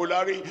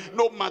vocabulary,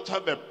 no matter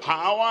the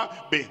power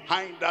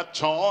behind that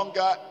tongue,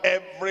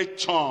 every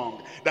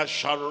tongue that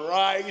shall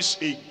rise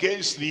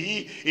against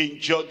thee in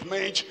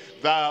judgment,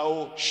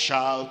 thou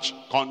shalt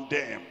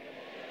condemn.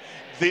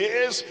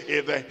 This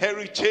is the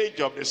heritage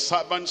of the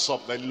servants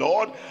of the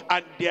Lord,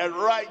 and their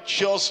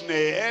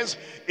righteousness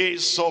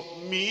is of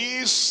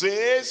me,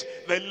 says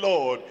the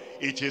Lord.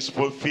 It is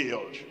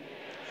fulfilled.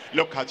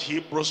 Look at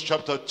Hebrews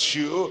chapter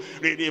 2,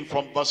 reading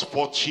from verse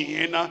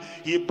 14.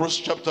 Hebrews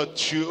chapter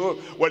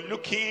 2, we're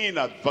looking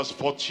at verse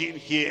 14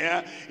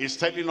 here. He's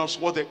telling us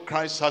what the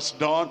Christ has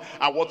done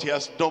and what he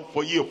has done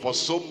for you, for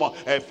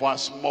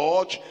as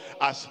much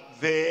as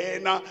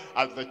then,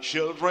 as the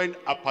children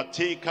are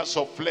partakers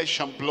of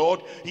flesh and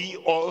blood, he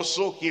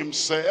also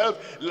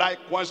himself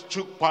likewise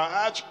took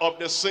part of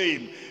the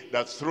same,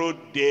 that through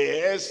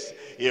death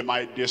he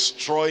might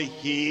destroy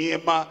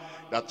him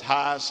that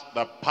has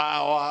the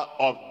power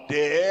of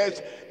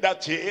death,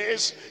 that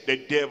is the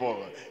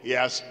devil. He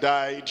has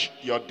died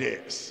your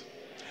death.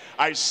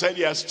 I said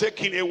he has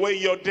taken away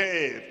your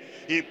death.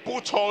 He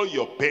put all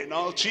your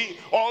penalty,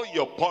 all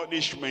your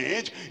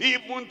punishment,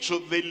 even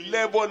to the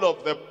level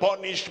of the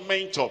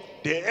punishment of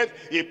death.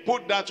 He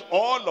put that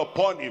all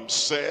upon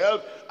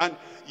himself. And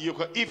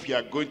if you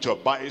are going to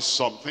buy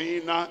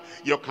something,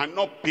 you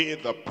cannot pay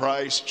the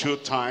price 2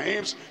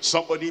 times.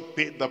 Somebody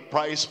paid the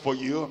price for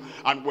you,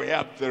 and we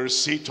have the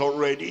receipt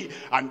already.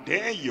 And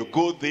then you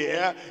go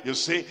there, you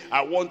say,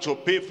 I want to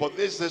pay for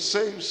this. They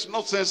say it's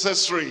not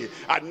necessary.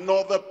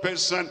 Another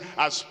person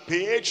has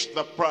paid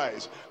the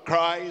price.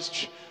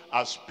 Christ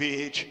has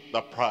paid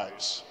the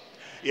price.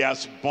 He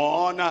has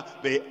borne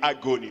the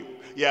agony.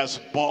 He has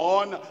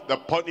borne the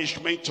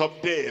punishment of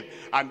death,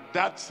 and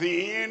that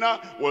thing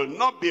will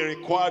not be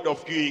required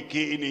of you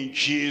again in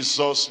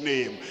Jesus'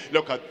 name.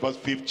 Look at verse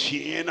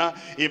 15.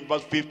 In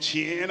verse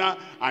 15,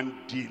 and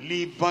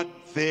delivered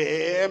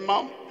them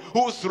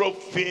who through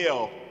fear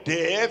of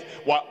death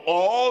were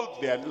all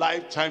their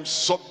lifetime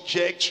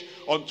subject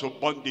unto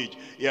bondage.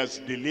 He has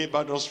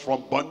delivered us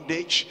from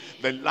bondage,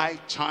 the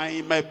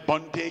lifetime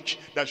bondage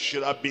that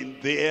should have been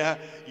there.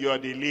 You are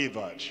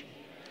delivered.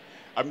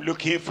 I'm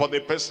looking for the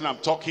person I'm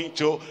talking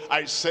to.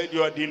 I said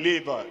you are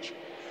delivered.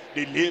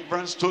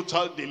 deliverance,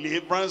 total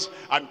deliverance,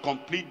 and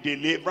complete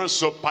deliverance,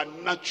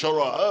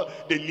 supernatural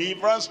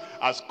deliverance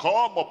has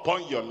come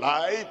upon your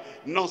life.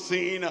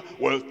 Nothing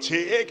will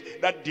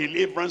take that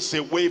deliverance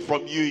away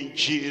from you in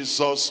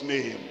Jesus'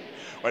 name.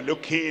 We're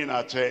looking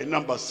at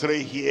number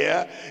 3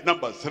 here.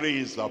 Number 3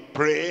 is the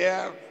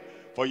prayer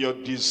for your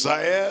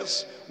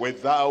desires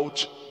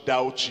without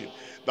doubting.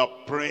 The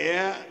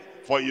prayer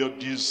for your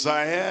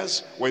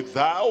desires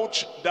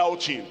without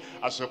doubting.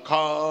 As you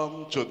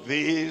come to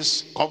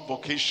this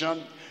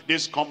convocation,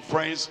 this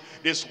conference,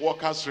 this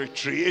workers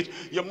retreat,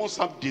 you must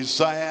have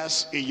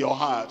desires in your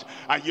heart,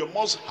 and you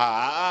must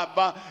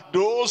have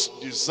those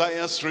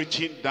desires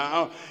written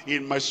down.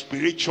 In my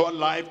spiritual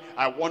life,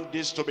 I want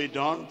this to be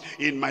done.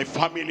 In my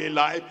family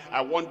life,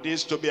 I want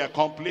this to be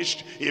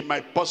accomplished. In my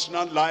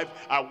personal life,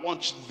 I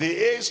want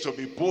this to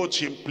be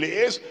put in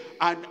place.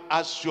 And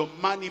as you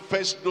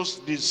manifest those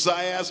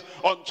desires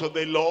unto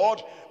the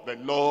Lord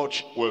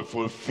will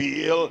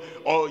fulfill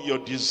all your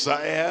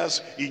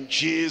desires in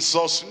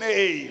Jesus'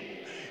 name.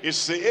 It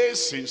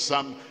says in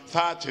Psalm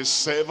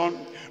 37,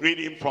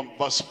 reading from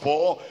verse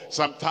 4,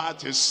 Psalm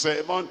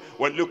 37,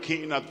 we're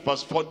looking at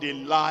verse 4,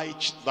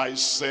 delight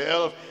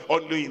thyself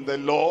only in the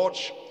Lord,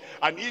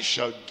 and he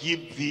shall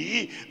give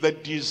thee the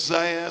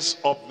desires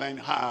of thine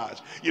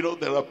heart. You know,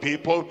 there are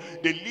people,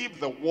 they leave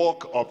the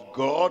work of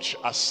God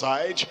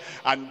aside,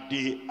 and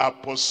they are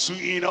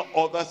pursuing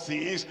other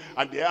things,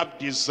 and they have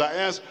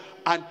desires,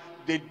 and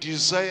the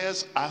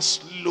desires are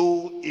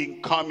slow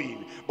in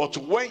coming. But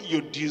when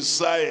you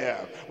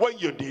desire, when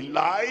you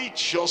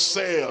delight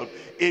yourself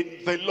in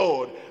the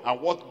Lord, and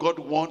what God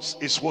wants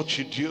is what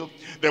you do,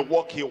 the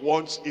work he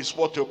wants is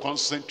what you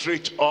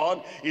concentrate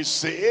on, he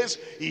says,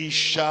 he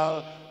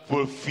shall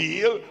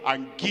fulfill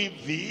and give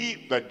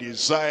thee the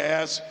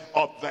desires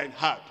of thine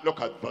heart. Look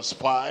at verse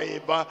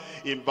 5.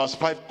 In verse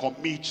 5,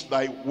 commit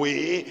thy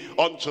way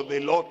unto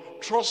the Lord.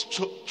 Trust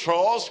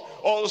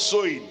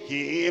also in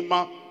him,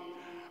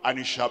 and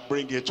he shall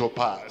bring it to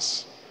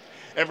pass.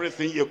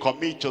 Everything you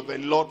commit to the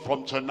Lord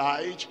from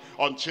tonight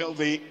until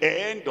the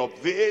end of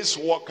this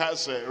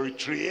workers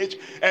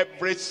retreat,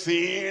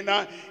 everything,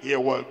 he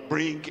will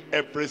bring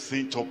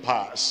everything to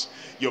pass.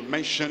 You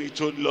mention it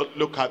to Lord,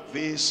 look at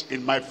this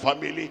in my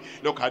family,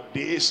 look at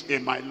this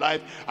in my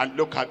life, and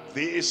look at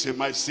this in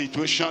my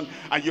situation,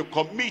 and you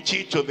commit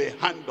it to the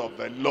hand of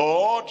the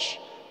Lord.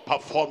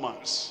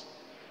 Performance,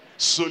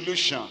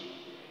 solution,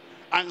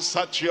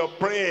 answer to your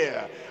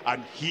prayer,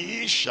 and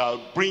he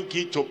shall bring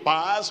it to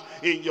pass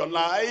in your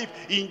life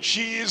in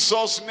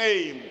Jesus'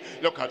 name.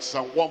 Look at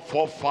Psalm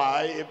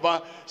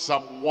 145,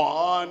 Psalm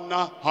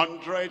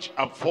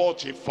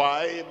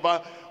 145,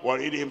 we're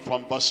reading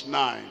from verse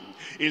 9.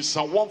 In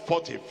Psalm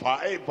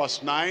 145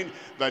 verse 9,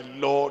 the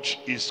Lord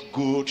is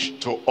good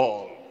to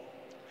all.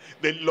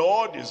 The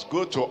Lord is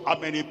good to how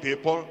many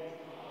people?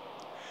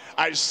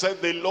 I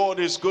said the Lord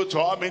is good to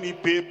how many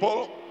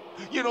people?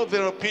 You know,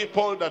 there are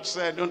people that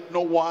say, I don't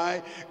know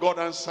why God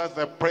answers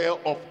the prayer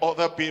of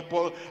other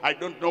people. I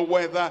don't know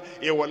whether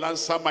he will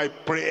answer my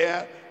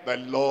prayer. The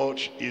Lord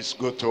is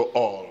good to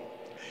all.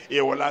 He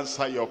will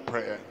answer your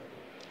prayer.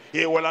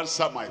 He will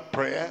answer my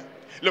prayer.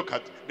 Look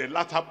at the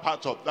latter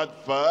part of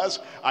that verse.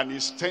 And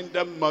his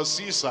tender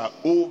mercies are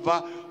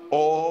over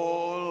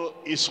all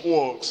his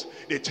works.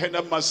 The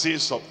tender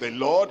mercies of the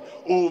Lord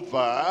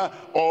over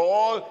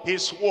all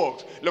his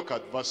works. Look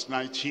at verse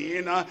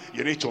 19.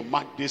 You need to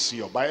mark this in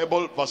your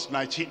Bible. Verse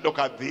 19, look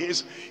at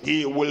this.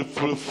 He will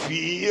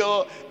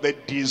fulfill the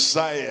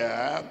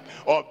desire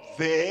of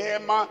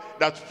them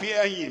that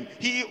fear him.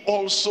 He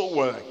also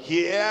will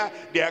hear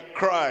their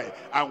cry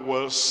and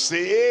will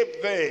save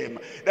them.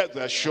 That's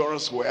the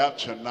assurance we have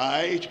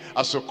tonight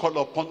as you call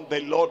upon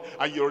the Lord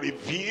and you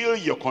reveal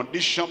your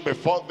condition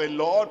before the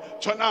Lord.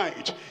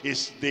 Tonight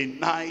is the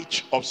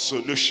night of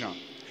solution.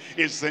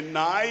 It's the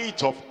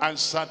night of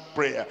answered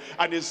prayer,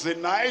 and it's the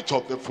night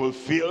of the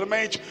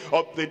fulfillment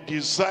of the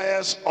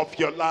desires of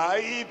your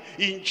life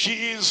in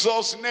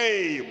Jesus'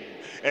 name.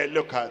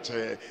 Look at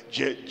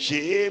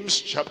James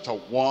chapter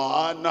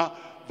 1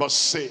 verse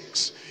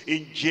 6.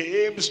 In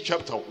James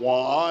chapter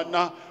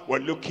 1, we're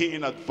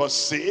looking at verse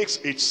 6.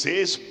 It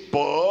says,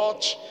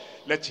 but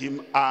let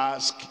him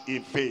ask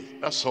in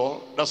faith. That's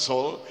all. That's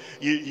all.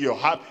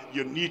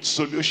 You need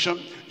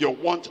solution. You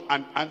want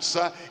an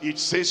answer. It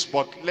says,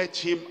 but let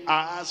him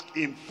ask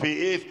in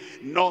faith,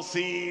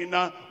 nothing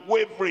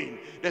wavering.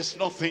 There's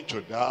nothing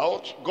to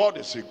doubt. God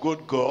is a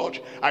good God,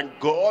 and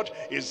God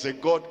is the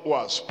God who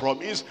has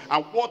promised,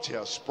 and what he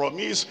has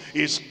promised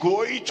is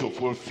going to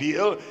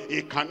fulfill.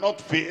 He cannot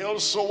fail,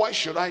 so why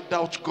should I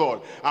doubt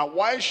God? And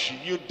why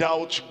should you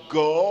doubt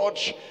God?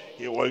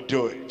 He will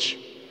do it.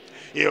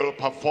 He will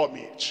perform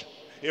it.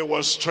 He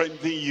will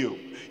strengthen you.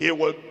 He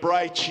will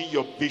brighten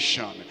your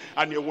vision.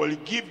 And he will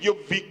give you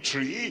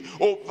victory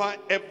over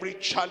every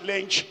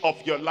challenge of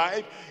your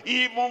life,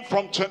 even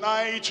from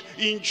tonight,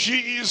 in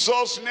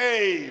Jesus'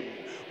 name.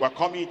 We're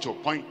coming to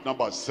point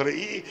number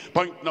 3.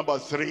 Point number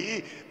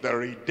 3, the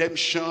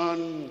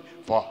redemption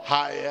for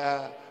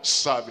higher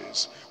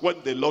service.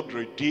 When the Lord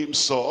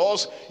redeems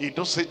us, he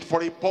does it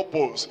for a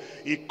purpose.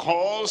 He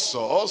calls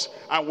us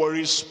and we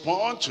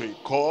respond to a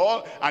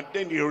call, and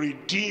then he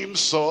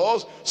redeems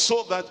us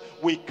so that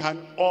we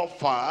can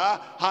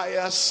offer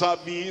higher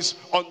service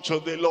unto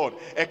the Lord.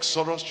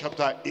 Exodus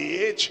chapter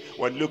 8,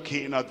 we're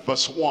looking at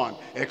verse 1.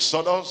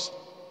 Exodus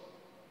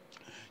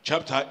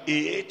chapter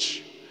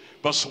 8,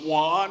 verse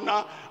 1.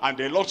 And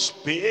the Lord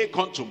spake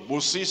unto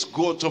Moses,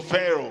 go unto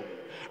Pharaoh,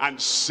 and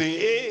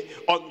say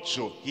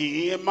unto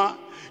him,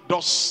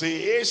 thus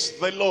says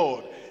the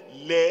Lord,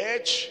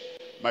 let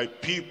my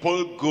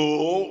people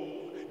go,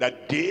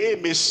 that they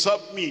may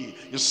serve me.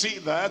 You see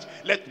that?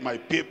 Let my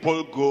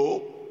people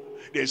go.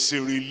 There's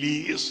a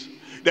release,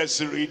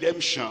 there's a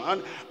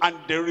redemption, and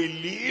the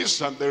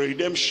release and the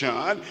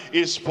redemption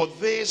is for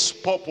this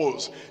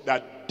purpose,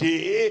 that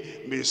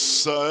they may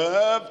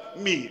serve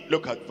me.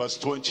 Look at verse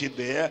 20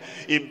 there.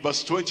 In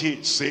verse 20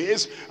 it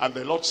says, and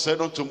the Lord said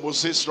unto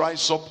Moses,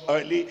 rise up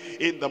early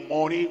in the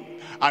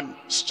morning and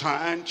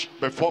stand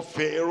before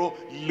Pharaoh.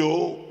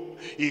 Lo,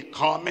 he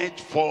cometh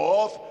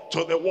forth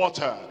to the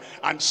water,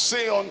 and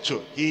say unto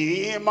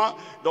him,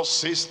 thus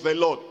says the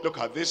Lord. Look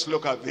at this,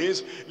 look at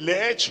this.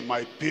 Let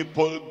my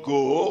people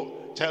go.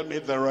 Tell me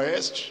the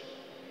rest.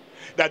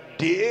 That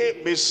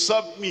they may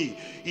serve me.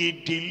 He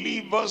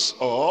delivers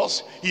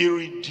us, he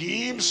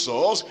redeems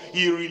us,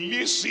 he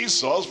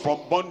releases us from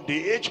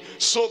bondage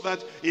so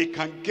that he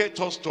can get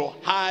us to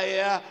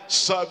higher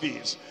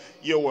service.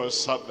 You will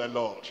serve the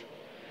Lord.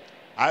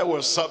 I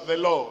will serve the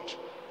Lord.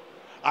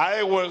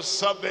 I will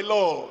serve the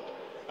Lord.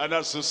 And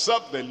as you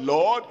serve the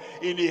Lord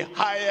in a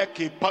higher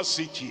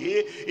capacity,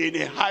 in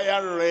a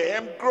higher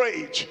realm,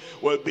 great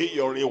will be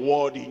your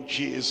reward in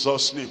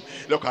Jesus' name.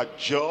 Look at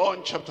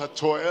John chapter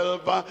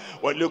 12.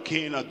 We're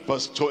looking at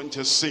verse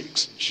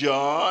 26.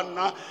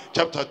 John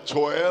chapter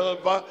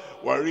 12.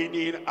 We're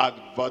reading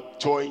at verse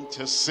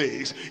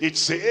 26. It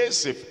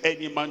says, if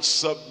any man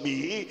serve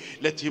me,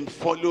 let him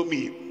follow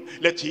me.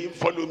 Let him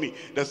follow me.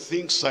 The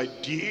things I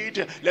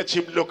did, let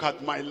him look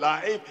at my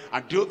life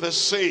and do the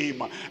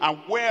same. And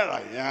where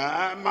I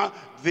am,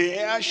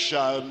 there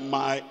shall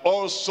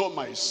also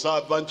my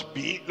servant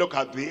be. Look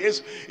at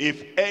this.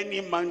 If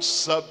any man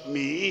serve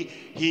me,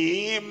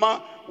 him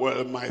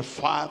will my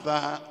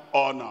Father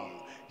honor.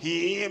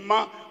 Him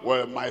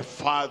will my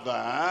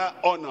Father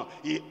honor.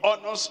 He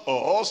honors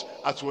us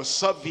as we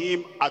serve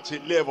him at a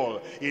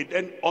level. He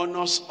then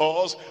honors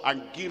us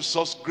and gives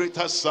us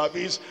greater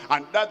service,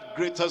 and that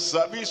greater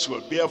service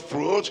will bear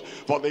fruit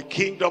for the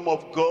kingdom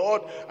of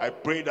God. I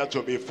pray that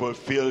will be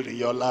fulfilled in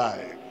your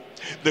life.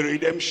 The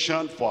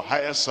redemption for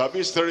higher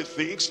service, 3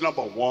 things.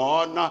 Number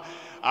 1,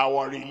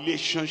 our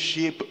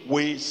relationship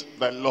with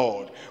the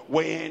Lord.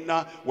 When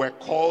we're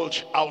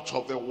called out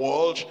of the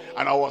world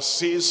and our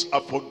sins are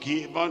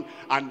forgiven,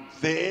 and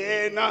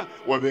then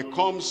we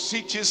become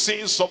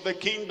citizens of the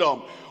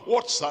kingdom.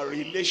 What's our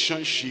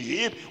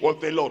relationship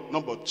with the Lord?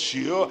 Number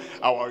 2,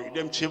 our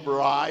redemptive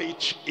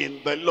right in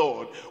the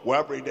Lord. We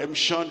have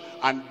redemption,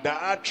 and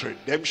that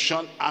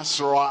redemption as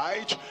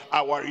right,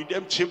 our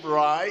redemptive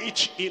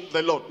right in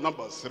the Lord.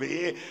 Number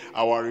 3,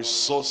 our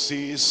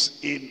resources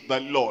in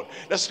the Lord.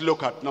 Let's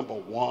look at number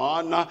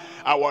 1,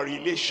 our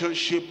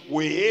relationship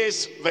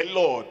with the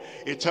Lord.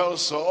 It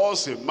tells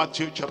us in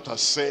Matthew chapter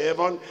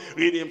 7,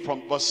 reading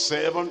from verse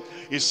 7,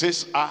 it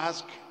says,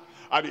 ask,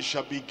 and it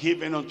shall be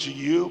given unto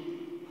you.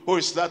 Who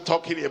is that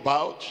talking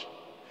about?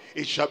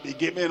 It shall be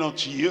given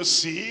unto you.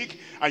 Seek,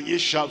 and ye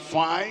shall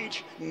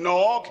find.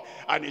 Knock,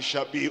 and it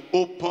shall be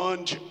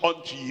opened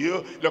unto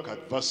you. Look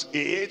at verse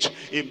 8.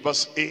 In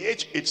verse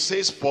 8, it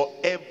says, for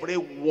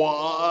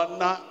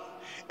everyone,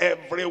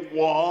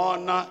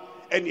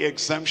 any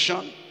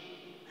exemption?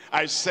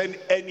 I send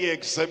any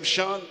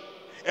exemption?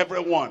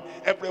 Everyone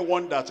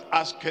that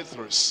asketh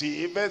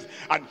receiveth,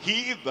 and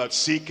he that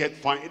seeketh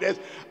findeth,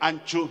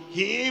 and to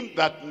him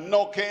that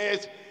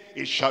knocketh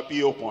it shall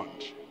be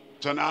opened.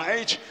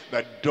 Tonight,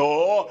 the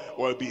door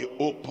will be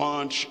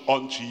opened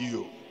unto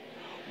you.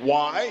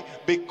 Why?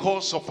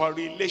 Because of our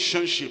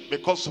relationship.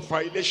 Because of our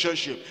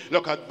relationship.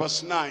 Look at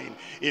verse 9.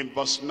 In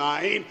verse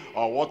 9,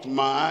 or what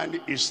man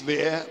is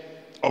there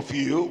of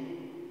you,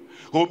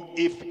 whom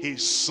if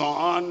his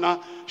son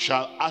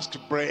shall ask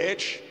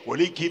bread, will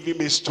he give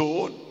him a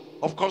stone?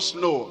 Of course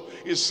no.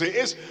 It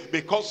says,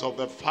 because of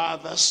the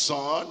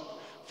father-son,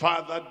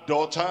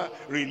 father-daughter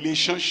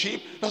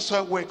relationship. That's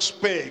why we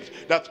expect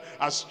that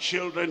as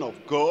children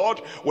of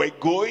God, we're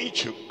going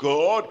to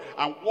God,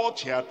 and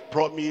what he had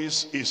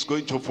promised is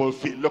going to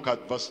fulfill. Look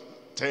at verse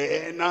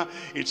 10.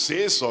 It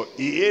says, so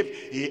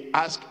if he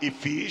asks a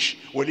fish,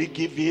 will he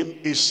give him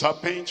a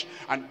serpent?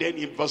 And then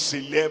in verse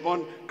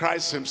 11,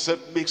 Christ himself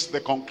makes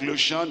the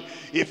conclusion,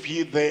 if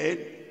ye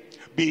then,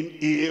 being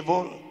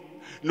evil,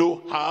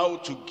 know how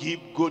to give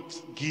good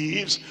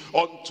gifts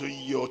unto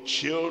your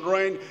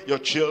children,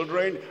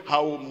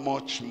 how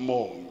much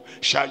more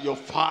shall your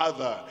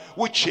Father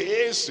which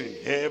is in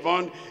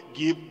heaven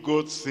give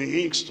good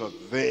things to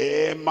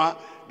them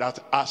that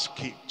ask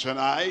him.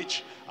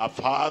 Tonight, our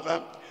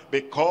Father,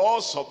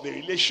 because of the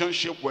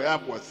relationship we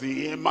have with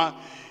him,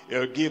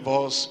 he'll give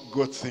us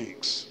good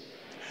things.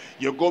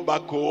 You go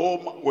back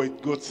home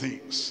with good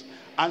things.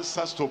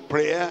 Answers to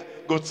prayer,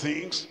 good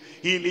things.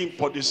 Healing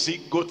for the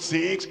sick, good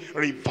things.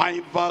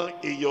 Revival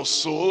in your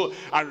soul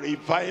and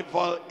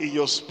revival in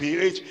your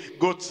spirit,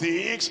 good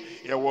things.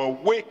 It will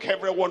wake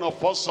every one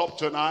of us up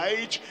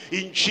tonight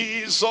in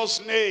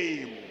Jesus'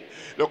 name.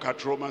 Look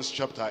at Romans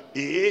chapter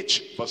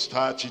 8 verse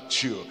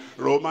 32.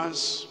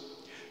 Romans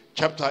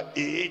chapter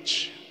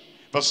 8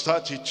 verse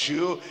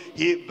 32.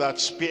 He that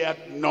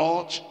spared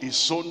not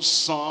his own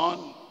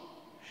son,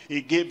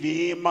 he gave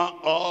him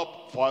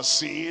up for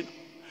sin.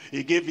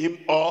 He gave him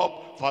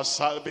up for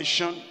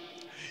salvation.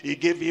 He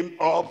gave him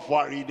up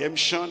for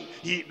redemption.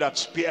 He that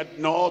spared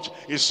not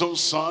his own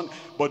son,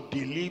 but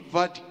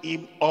delivered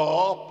him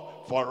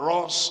up for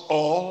us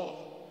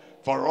all.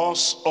 For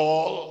us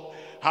all.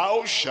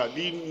 How shall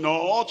he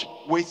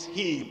not with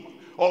him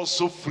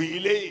also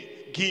freely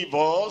give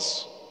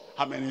us,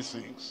 how many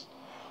things?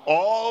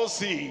 All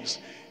things.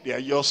 They are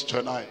yours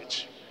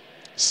tonight.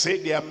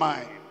 Say they are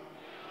mine.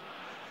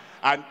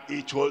 And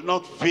it will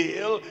not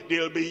fail.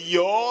 They'll be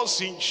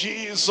yours in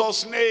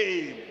Jesus'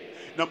 name.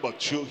 Number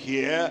two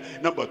here.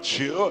 Number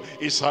two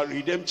is our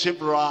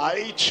redemptive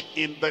right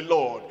in the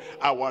Lord.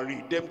 Our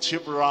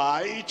redemptive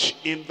right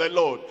in the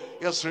Lord.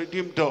 He has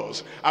redeemed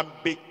us. And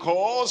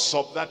because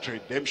of that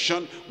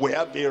redemption, we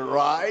have the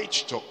right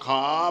to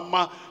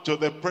come to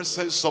the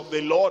presence of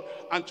the Lord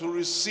and to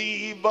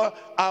receive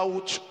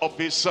out of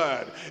his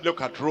hand.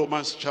 Look at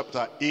Romans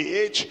chapter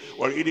 8.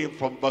 We're reading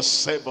from verse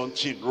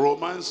 17.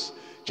 Romans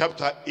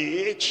chapter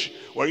 8,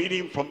 we're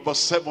reading from verse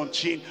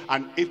 17.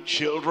 And if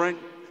children,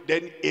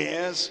 then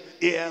heirs,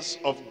 heirs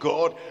of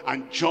God,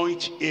 and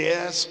joint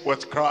heirs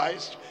with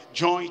Christ,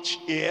 joint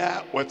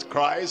heir with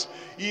Christ,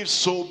 if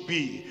so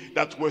be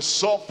that we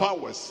suffer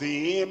with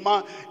him,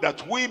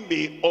 that we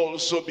may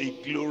also be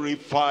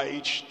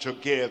glorified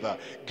together.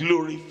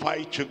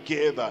 Glorified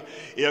together.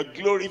 He'll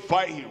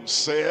glorify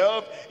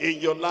himself in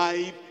your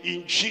life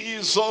in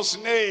Jesus'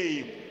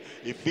 name.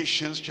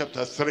 Ephesians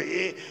chapter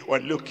 3, we're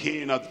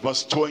looking at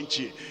verse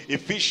 20.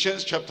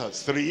 Ephesians chapter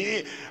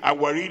 3, and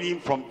we're reading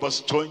from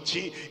verse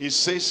 20. It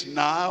says,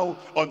 now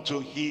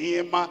unto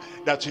him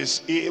that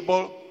is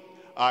able,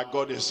 our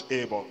God is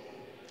able,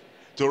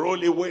 to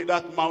roll away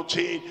that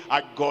mountain,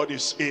 our God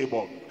is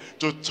able,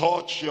 to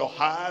touch your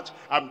heart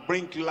and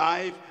bring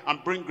life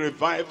and bring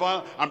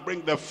revival and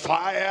bring the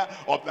fire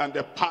and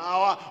the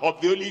power of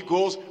the Holy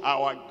Ghost.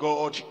 Our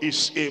God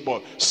is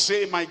able.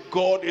 Say, my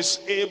God is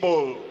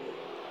able.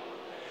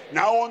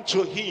 Now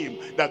unto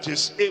him that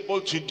is able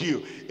to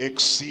do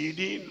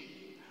exceeding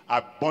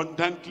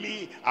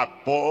abundantly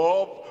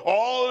above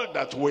all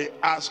that we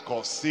ask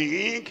or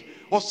think.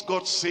 What's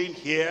God saying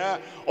here?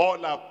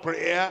 All our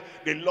prayer,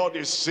 the Lord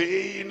is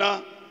saying,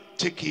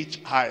 take it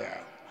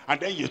higher. And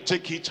then you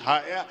take it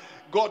higher.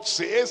 God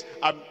says,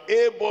 I'm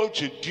able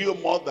to do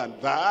more than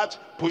that.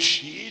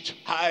 Push it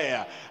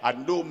higher.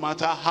 And no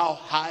matter how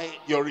high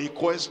your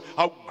request,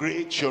 how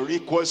great your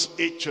request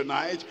is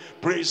tonight,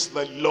 praise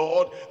the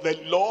Lord. The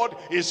Lord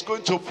is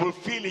going to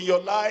fulfill in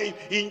your life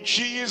in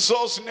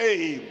Jesus'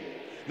 name.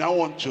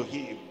 Now unto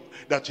him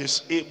that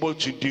is able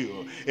to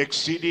do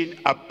exceeding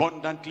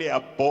abundantly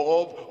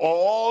above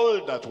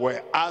all that we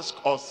ask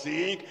or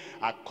think,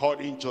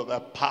 according to the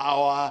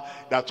power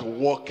that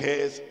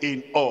worketh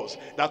in us.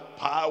 That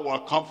power will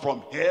come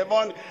from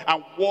heaven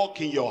and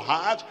walk in your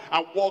heart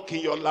and walk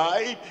in your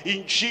life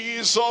in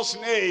Jesus'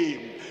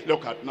 name.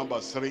 Look at number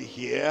 3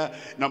 here.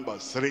 Number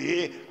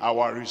 3,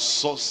 our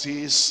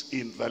resources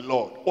in the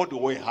Lord. What do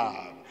we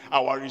have?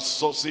 Our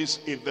resources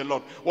in the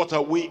Lord. What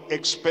are we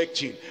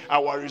expecting?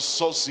 Our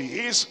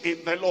resources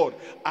in the Lord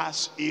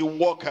as a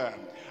worker,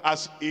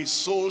 as a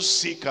soul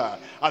seeker,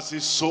 as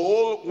a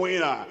soul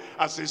winner,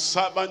 as a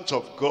servant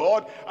of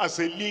God, as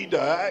a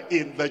leader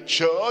in the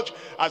church,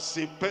 as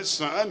a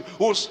person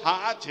whose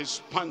heart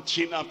is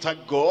panting after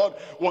God,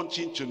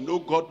 wanting to know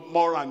God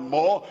more and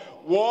more.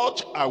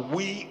 What are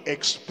we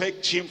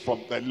expecting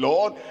from the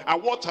Lord?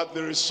 And what are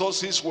the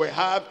resources we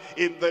have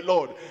in the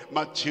Lord?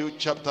 Matthew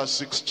chapter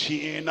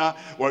 16,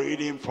 we're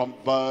reading from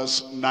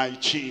verse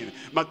 19.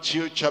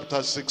 Matthew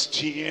chapter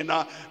 16,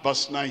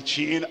 verse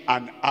 19.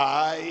 And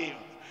I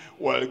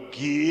will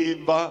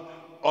give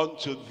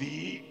unto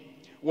thee.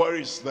 Where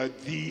is the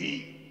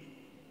thee?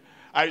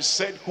 I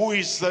said, who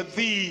is the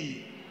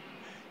thee?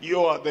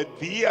 You are the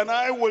thee, and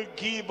I will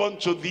give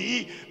unto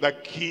thee the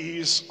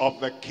keys of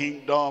the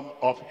kingdom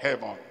of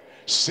heaven.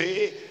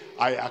 Say,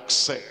 I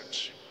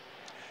accept.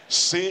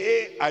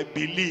 Say, I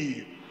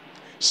believe.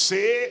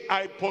 Say,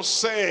 I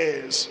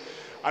possess.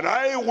 And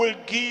I will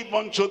give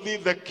unto thee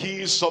the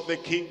keys of the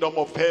kingdom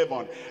of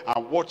heaven.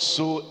 And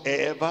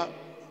whatsoever,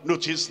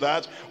 notice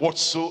that,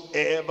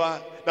 whatsoever,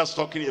 that's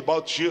talking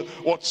about you,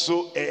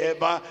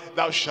 whatsoever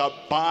thou shalt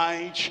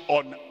bind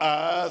on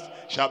earth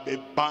shall be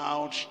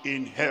bound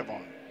in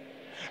heaven.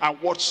 And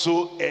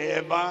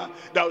whatsoever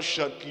thou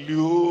shalt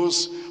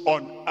loose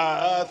on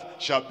earth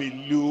shall be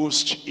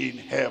loosed in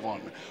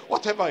heaven.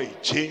 Whatever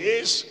it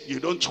is you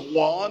don't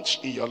want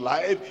in your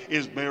life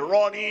is been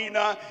running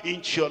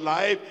into your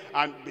life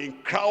and been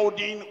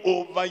crowding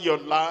over your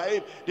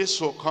life. This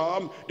will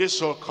come,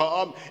 this will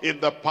come. In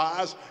the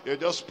past, you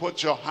just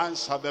put your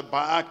hands at the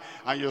back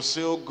and you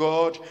say, oh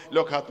God,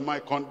 look at my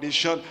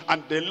condition.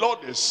 And the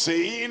Lord is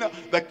saying,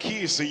 the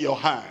key is in your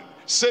hand.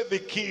 Say, the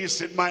key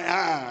is in my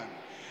hand.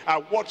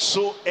 And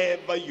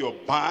whatsoever you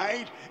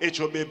bind, it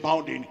will be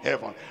bound in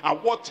heaven. And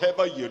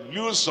whatever you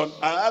loose on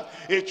earth,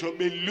 it will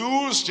be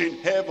loosed in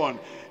heaven.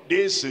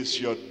 This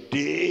is your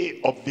day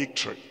of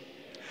victory,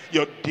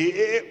 your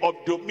day of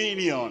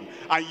dominion,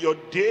 and your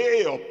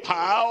day of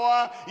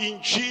power in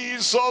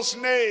Jesus'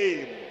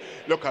 name.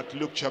 Look at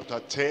Luke chapter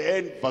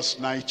 10, verse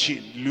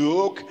 19.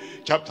 Luke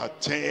chapter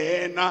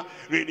 10,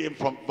 reading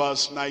from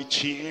verse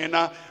 19.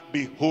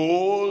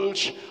 Behold,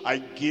 I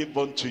give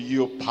unto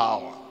you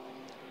power.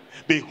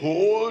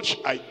 Behold,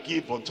 I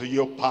give unto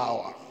you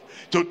power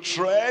to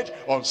tread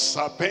on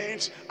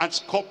serpents and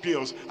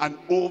scorpions and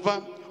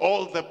over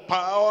all the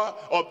power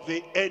of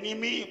the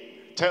enemy.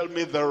 Tell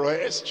me the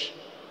rest.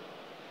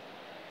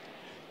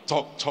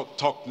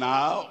 Talk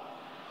now.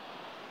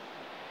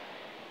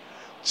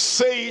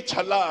 Say it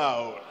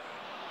aloud.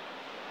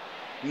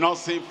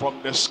 Nothing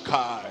from the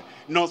sky,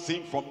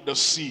 nothing from the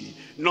sea,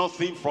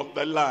 nothing from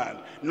the land,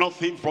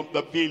 nothing from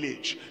the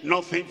village,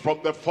 nothing from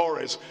the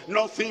forest,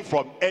 nothing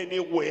from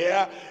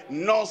anywhere,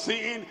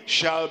 nothing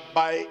shall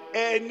by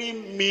any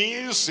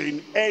means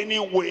in any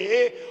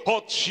way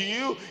hurt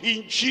you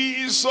in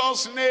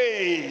Jesus'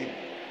 name.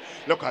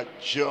 Look at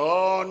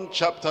John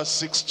chapter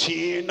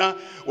 16.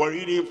 We're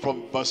reading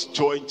from verse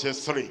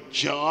 23.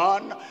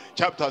 John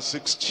chapter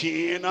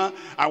 16,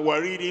 and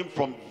we're reading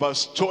from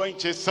verse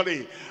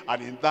 23.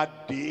 And in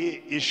that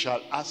day ye shall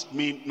ask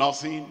me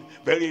nothing.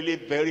 Verily,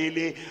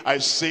 verily, I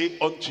say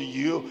unto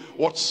you,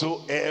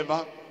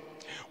 whatsoever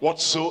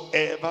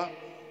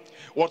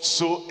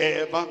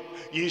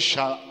ye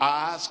shall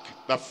ask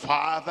the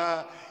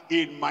Father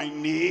in my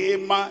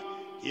name,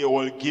 he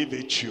will give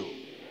it you.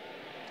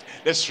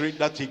 Let's read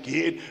that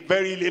again.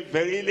 Verily,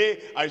 verily,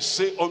 I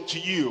say unto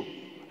you,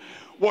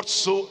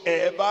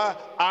 whatsoever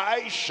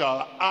I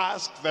shall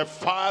ask the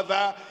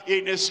Father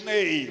in his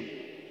name,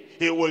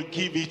 he will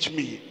give it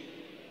me.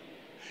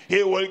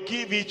 He will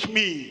give it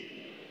me.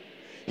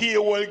 He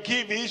will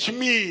give it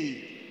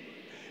me.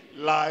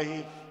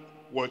 Life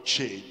will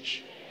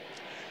change.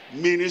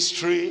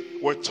 Ministry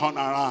will turn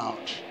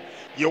around.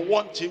 You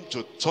want him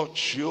to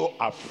touch you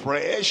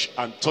afresh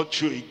and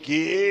touch you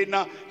again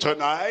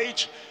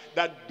tonight.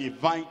 That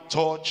divine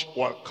touch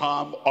will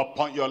come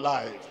upon your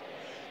life.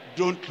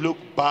 Don't look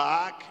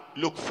back,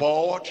 look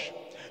forward.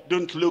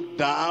 Don't look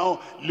down,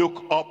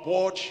 look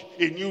upward.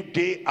 A new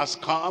day has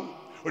come.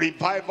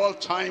 Revival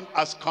time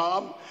has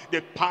come.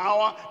 The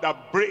power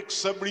that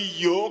breaks every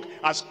yoke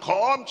has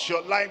come to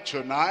your life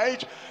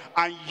tonight.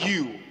 And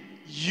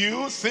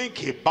you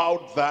think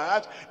about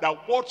that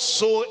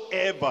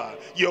whatsoever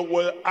you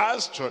will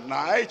ask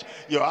tonight,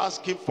 you're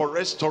asking for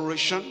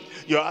restoration,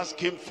 you're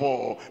asking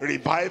for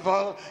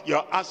revival,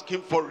 you're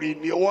asking for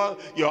renewal,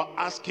 you're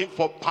asking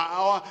for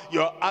power,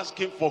 you're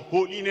asking for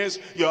holiness,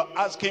 you're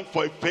asking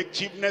for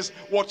effectiveness.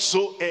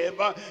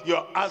 Whatsoever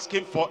you're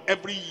asking for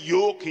every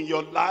yoke in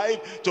your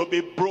life to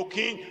be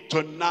broken,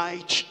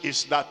 tonight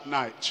is that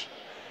night.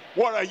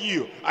 What are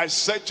you? I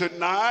said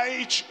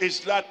tonight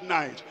is that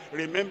night.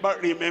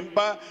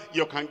 Remember,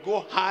 you can go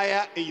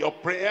higher in your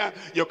prayer.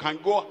 You can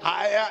go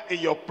higher in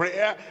your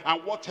prayer.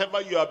 And whatever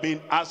you have been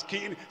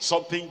asking,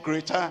 something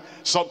greater,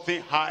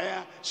 something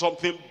higher,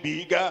 something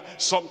bigger,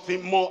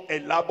 something more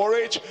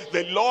elaborate,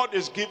 the Lord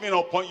is giving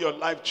upon your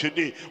life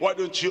today. Why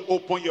don't you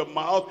open your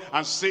mouth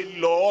and say,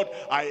 Lord,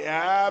 I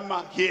am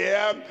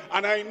here.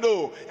 And I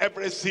know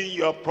everything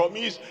you have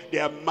promised, they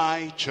are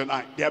mine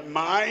tonight. They are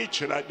mine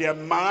tonight. They are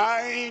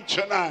mine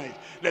tonight.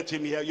 Let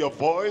him hear your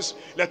voice.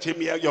 Let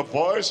him hear your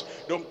voice.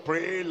 Don't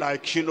pray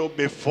like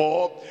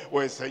before,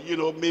 with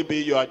maybe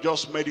you are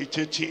just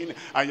meditating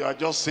and you are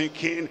just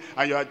thinking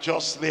and you are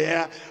just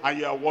there and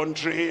you are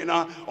wondering,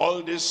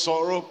 all this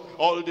sorrow,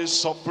 all this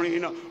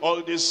suffering,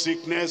 all this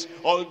sickness,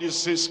 all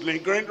this is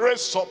lingering.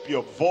 Raise up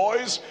your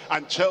voice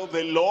and tell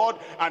the Lord,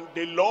 and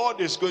the Lord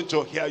is going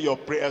to hear your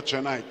prayer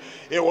tonight.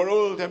 He will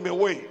roll them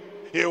away.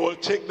 He will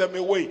take them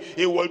away.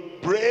 He will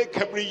break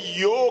every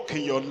yoke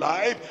in your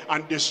life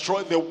and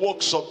destroy the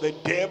works of the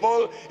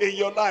devil in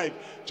your life.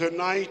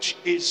 Tonight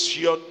is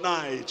your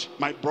night.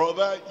 My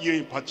brother, you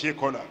in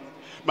particular.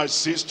 My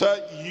sister,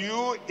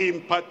 you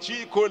in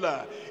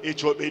particular.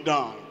 It will be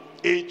done.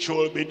 It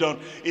will be done.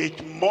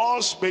 It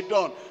must be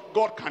done.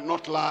 God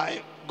cannot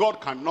lie. God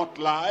cannot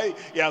lie.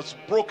 He has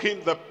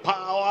broken the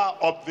power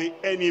of the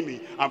enemy.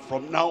 And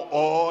from now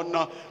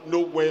on, no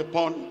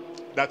weapon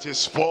that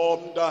is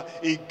formed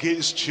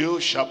against you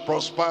shall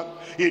prosper.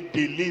 It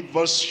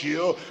delivers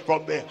you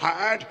from the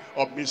hand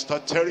of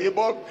Mr.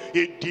 Terrible.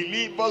 It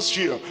delivers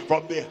you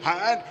from the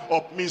hand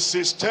of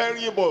Mrs.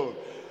 Terrible.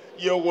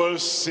 You will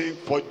sing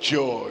for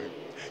joy.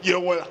 You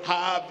will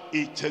have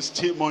a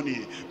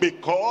testimony,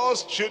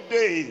 because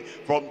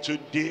from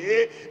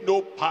today,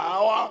 no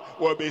power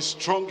will be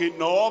strong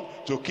enough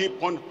to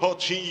keep on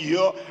hurting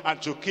you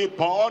and to keep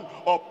on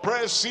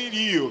oppressing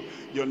you.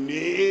 Your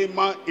name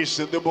is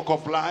in the book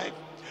of life.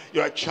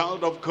 You're a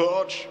child of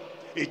God,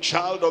 a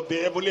child of the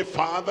Heavenly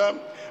Father.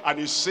 And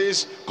he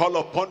says, call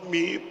upon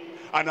me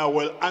and I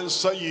will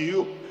answer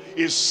you.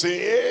 He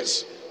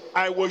says,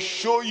 I will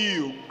show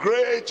you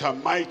great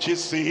and mighty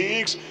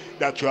things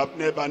that you have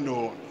never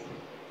known.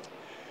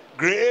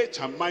 Great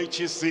and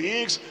mighty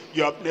things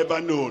you have never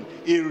known.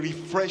 A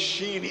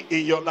refreshing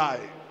in your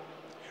life.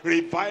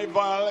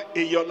 Revival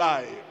in your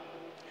life.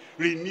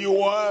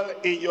 Renewal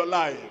in your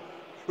life.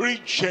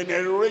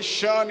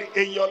 Regeneration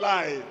in your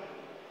life.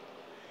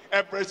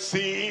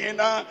 Everything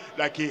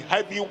like a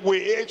heavy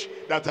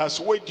weight that has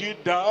weighed you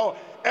down,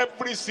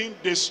 everything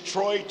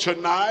destroyed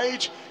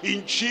tonight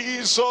in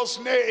Jesus'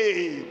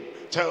 name.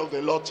 Tell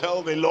the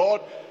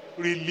Lord,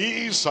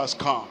 release has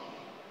come.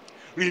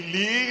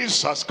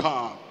 Release has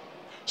come.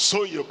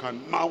 So you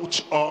can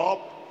mount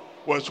up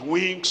with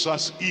wings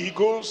as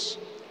eagles.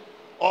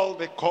 All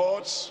the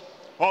cords,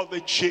 all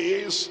the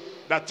chains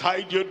that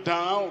tied you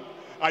down,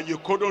 and you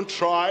couldn't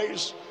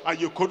rise, and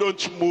you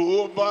couldn't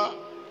move.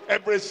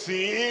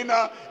 Everything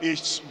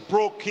is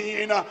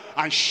broken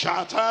and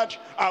shattered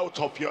out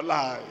of your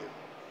life.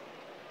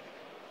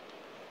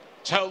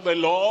 Tell the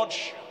Lord,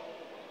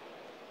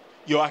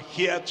 you are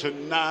here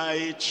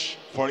tonight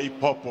for a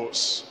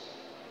purpose.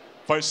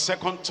 For a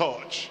second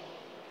touch.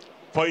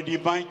 For a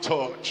divine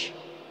touch.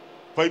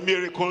 For a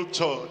miracle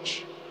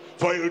touch.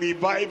 For a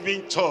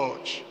reviving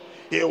touch.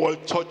 He will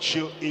touch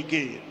you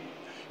again.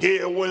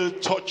 He will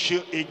touch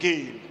you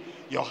again.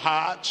 Your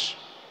heart,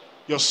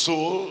 your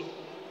soul,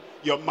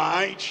 your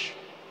mind,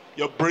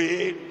 your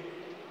brain,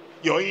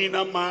 your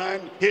inner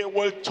man. He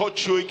will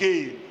touch you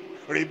again.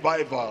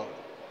 Revival,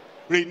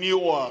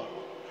 renewal,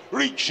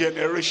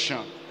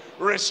 regeneration,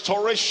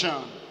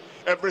 restoration.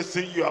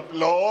 Everything you have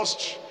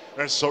lost,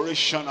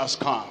 restoration has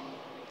come.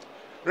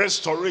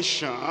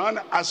 Restoration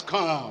has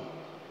come.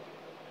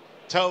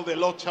 Tell the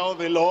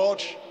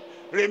Lord,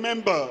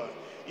 remember,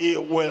 he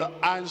will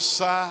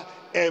answer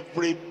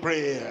every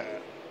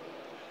prayer.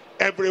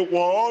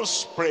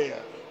 Everyone's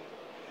prayer.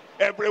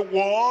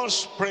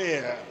 Everyone's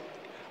prayer.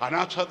 And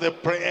after the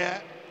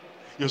prayer,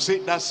 you say,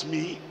 that's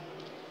me.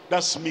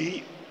 That's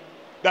me.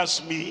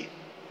 That's me.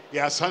 He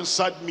has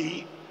answered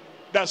me.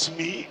 That's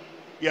me.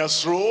 He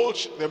has rolled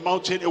the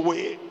mountain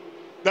away.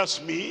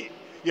 That's me.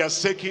 He has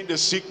taken the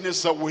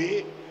sickness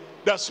away.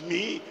 That's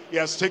me. He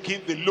has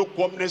taken the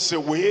lukewarmness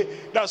away.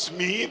 That's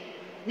me.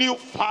 New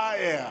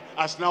fire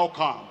has now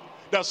come.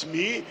 That's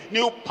me.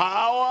 New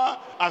power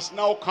has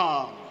now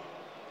come.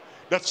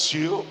 That's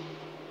you.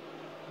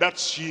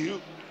 That's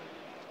you.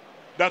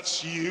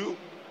 That's you.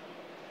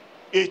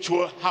 It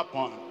will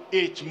happen.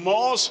 It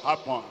must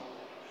happen.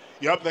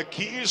 You have the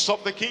keys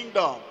of the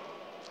kingdom.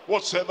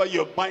 Whatsoever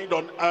you bind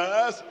on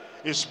earth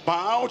is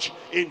bound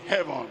in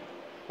heaven.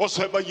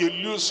 Whatsoever you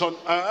loose on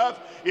earth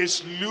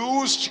is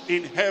loosed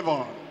in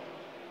heaven.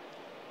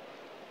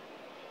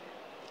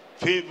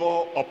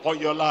 Favor upon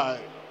your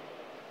life.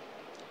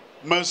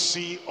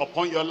 Mercy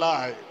upon your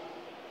life.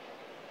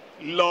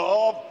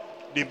 Love,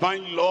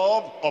 divine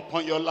love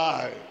upon your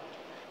life.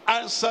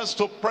 Answers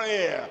to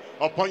prayer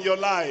upon your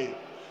life.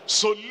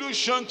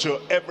 Solution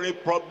to every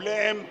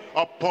problem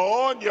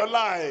upon your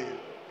life.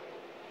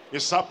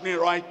 It's happening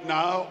right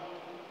now.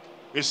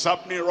 It's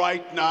happening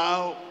right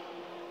now.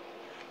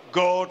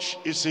 God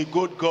is a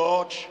good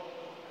God,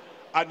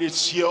 and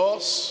it's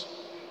yours,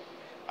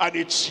 and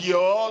it's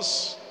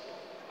yours,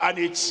 and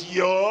it's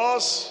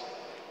yours.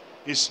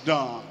 It's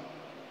done.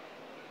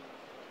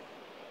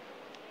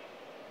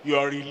 You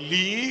are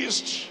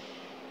released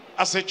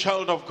as a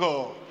child of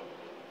God,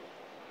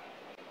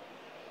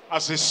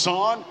 as a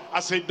son,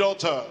 as a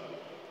daughter.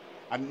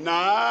 And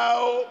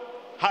now,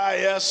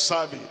 higher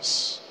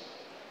service,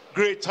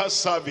 greater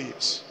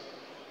service,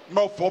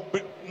 more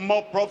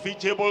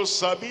profitable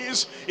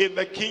service in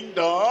the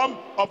kingdom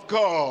of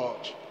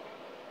God.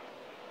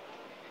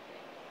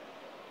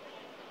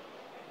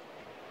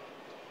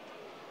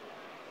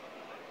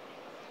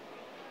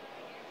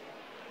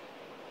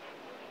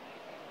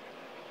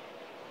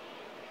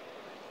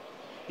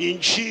 In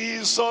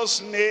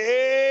Jesus'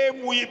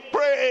 name we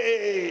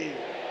pray.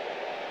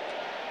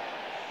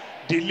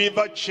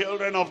 Deliver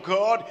children of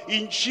God.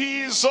 In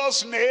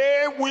Jesus'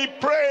 name we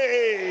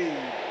pray.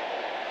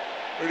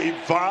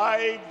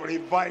 Revive,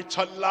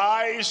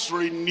 revitalize,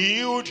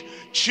 renewed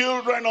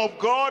children of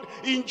God.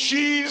 In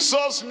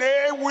Jesus'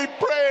 name we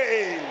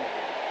pray.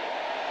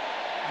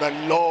 The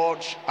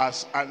Lord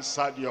has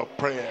answered your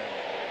prayer.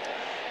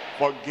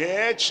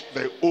 Forget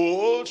the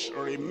old,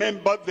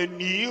 remember the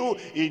new.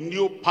 A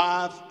new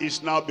path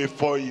is now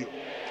before you.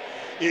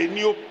 A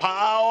new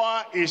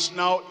power is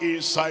now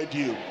inside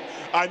you.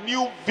 A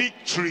new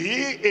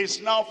victory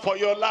is now for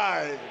your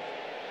life.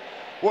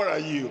 Where are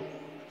you?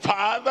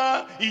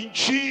 Father, in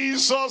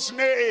Jesus'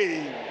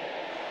 name,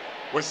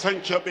 We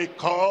thank you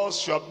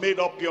because you have made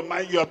up your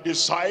mind, you have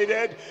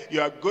decided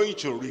you are going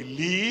to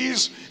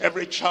release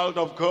every child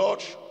of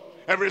God,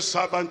 every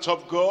servant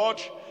of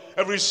God,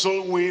 every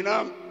soul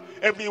winner,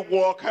 every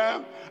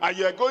worker, and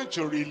you are going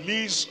to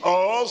release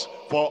us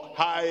for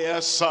higher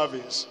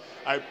service.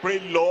 I pray,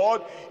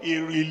 Lord, a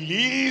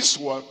release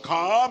will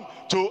come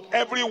to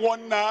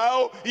everyone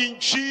now in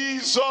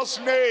Jesus'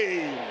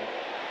 name.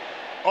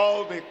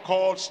 All the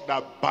cords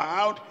that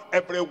bound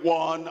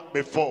everyone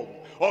before,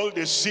 all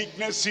the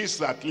sicknesses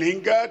that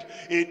lingered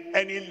in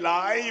any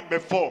life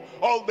before,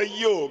 all the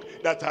yoke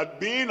that had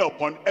been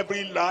upon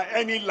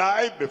any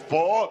life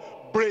before,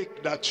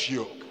 break that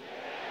yoke.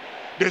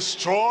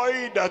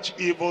 Destroy that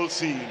evil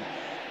sin.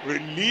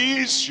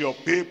 Release your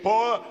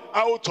people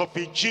out of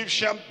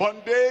Egyptian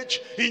bondage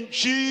in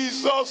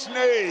Jesus'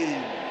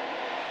 name.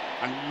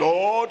 And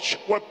Lord,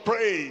 we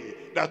pray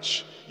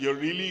that you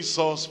release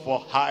us for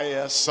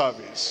higher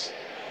service.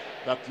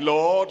 That,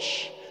 Lord,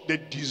 the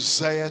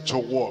desire to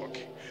work,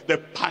 the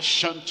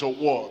passion to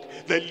work,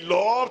 the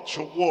love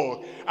to work,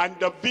 and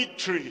the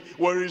victory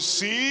we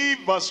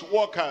receive as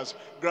workers,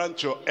 grant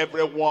to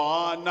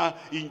everyone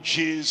in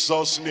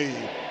Jesus'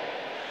 name.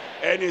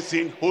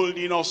 Anything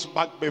holding us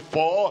back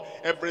before,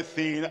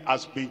 everything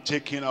has been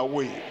taken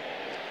away.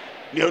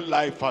 New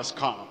life has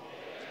come.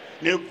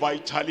 New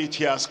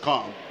vitality has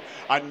come.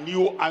 A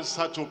new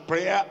answer to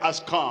prayer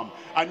has come.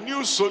 A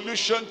new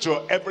solution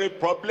to every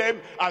problem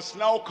has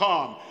now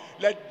come.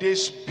 Let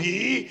this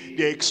be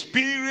the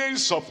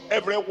experience of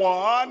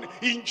everyone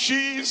in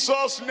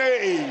Jesus'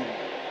 name.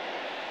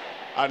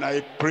 And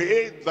I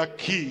pray the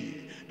key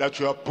that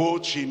you have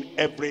put in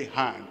every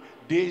hand,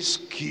 this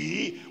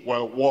key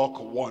will work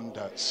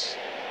wonders.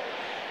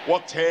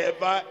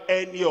 Whatever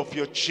any of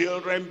your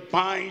children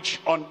bind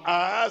on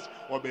earth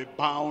will be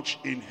bound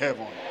in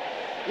heaven.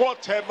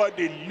 Whatever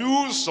they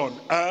loose on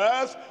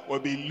earth will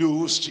be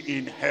loosed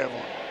in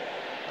heaven.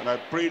 And I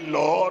pray,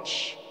 Lord,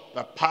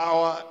 the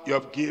power you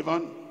have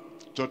given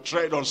to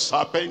tread on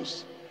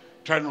serpents,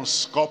 tread on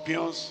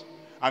scorpions,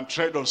 and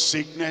tread on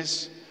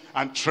sickness,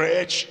 and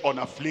tread on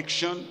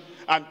affliction,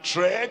 and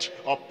tread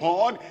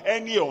upon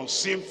any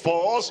unseen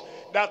force,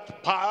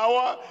 that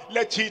power,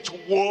 let it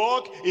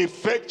work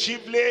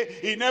effectively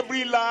in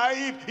every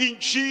life in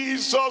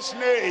Jesus'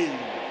 name.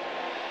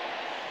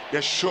 The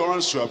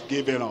assurance you have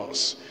given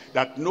us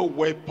that no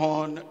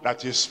weapon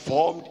that is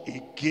formed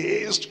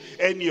against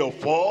any of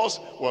us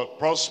will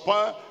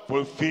prosper,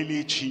 fulfill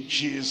it in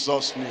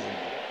Jesus' name.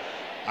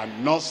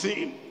 And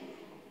nothing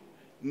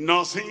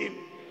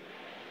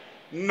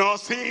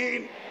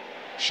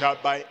shall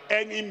by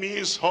any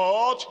means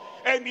hurt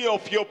any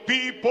of your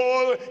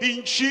people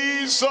in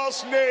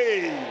Jesus'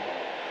 name.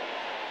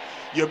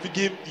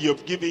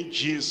 You've given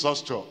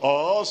Jesus to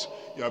us.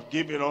 You have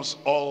given us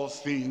all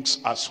things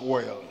as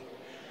well.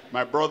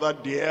 My brother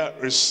dear,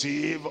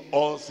 receive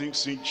all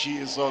things in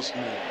Jesus'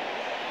 name.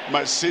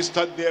 My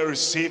sister dear,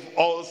 receive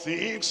all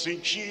things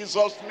in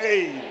Jesus'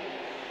 name.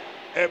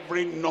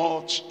 Every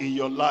knot in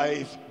your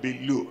life be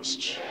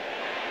loosed.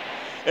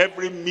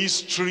 Every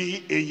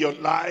mystery in your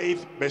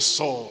life be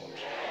solved.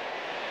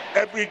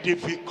 Every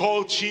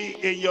difficulty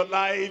in your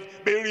life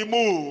be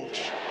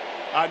removed.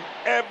 And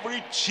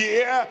every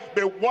tear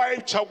be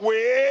wiped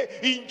away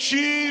in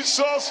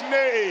Jesus'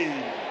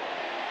 name.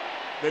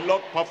 The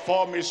Lord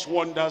perform his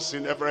wonders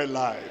in every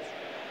life.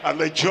 And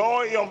the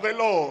joy of the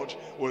Lord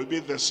will be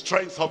the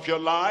strength of your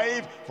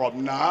life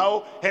from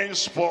now,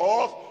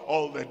 henceforth,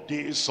 all the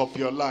days of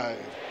your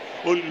life.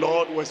 Oh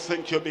Lord, we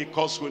thank you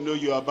because we know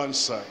you have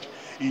answered.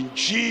 In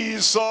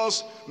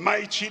Jesus'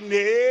 mighty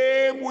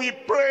name we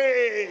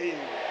pray.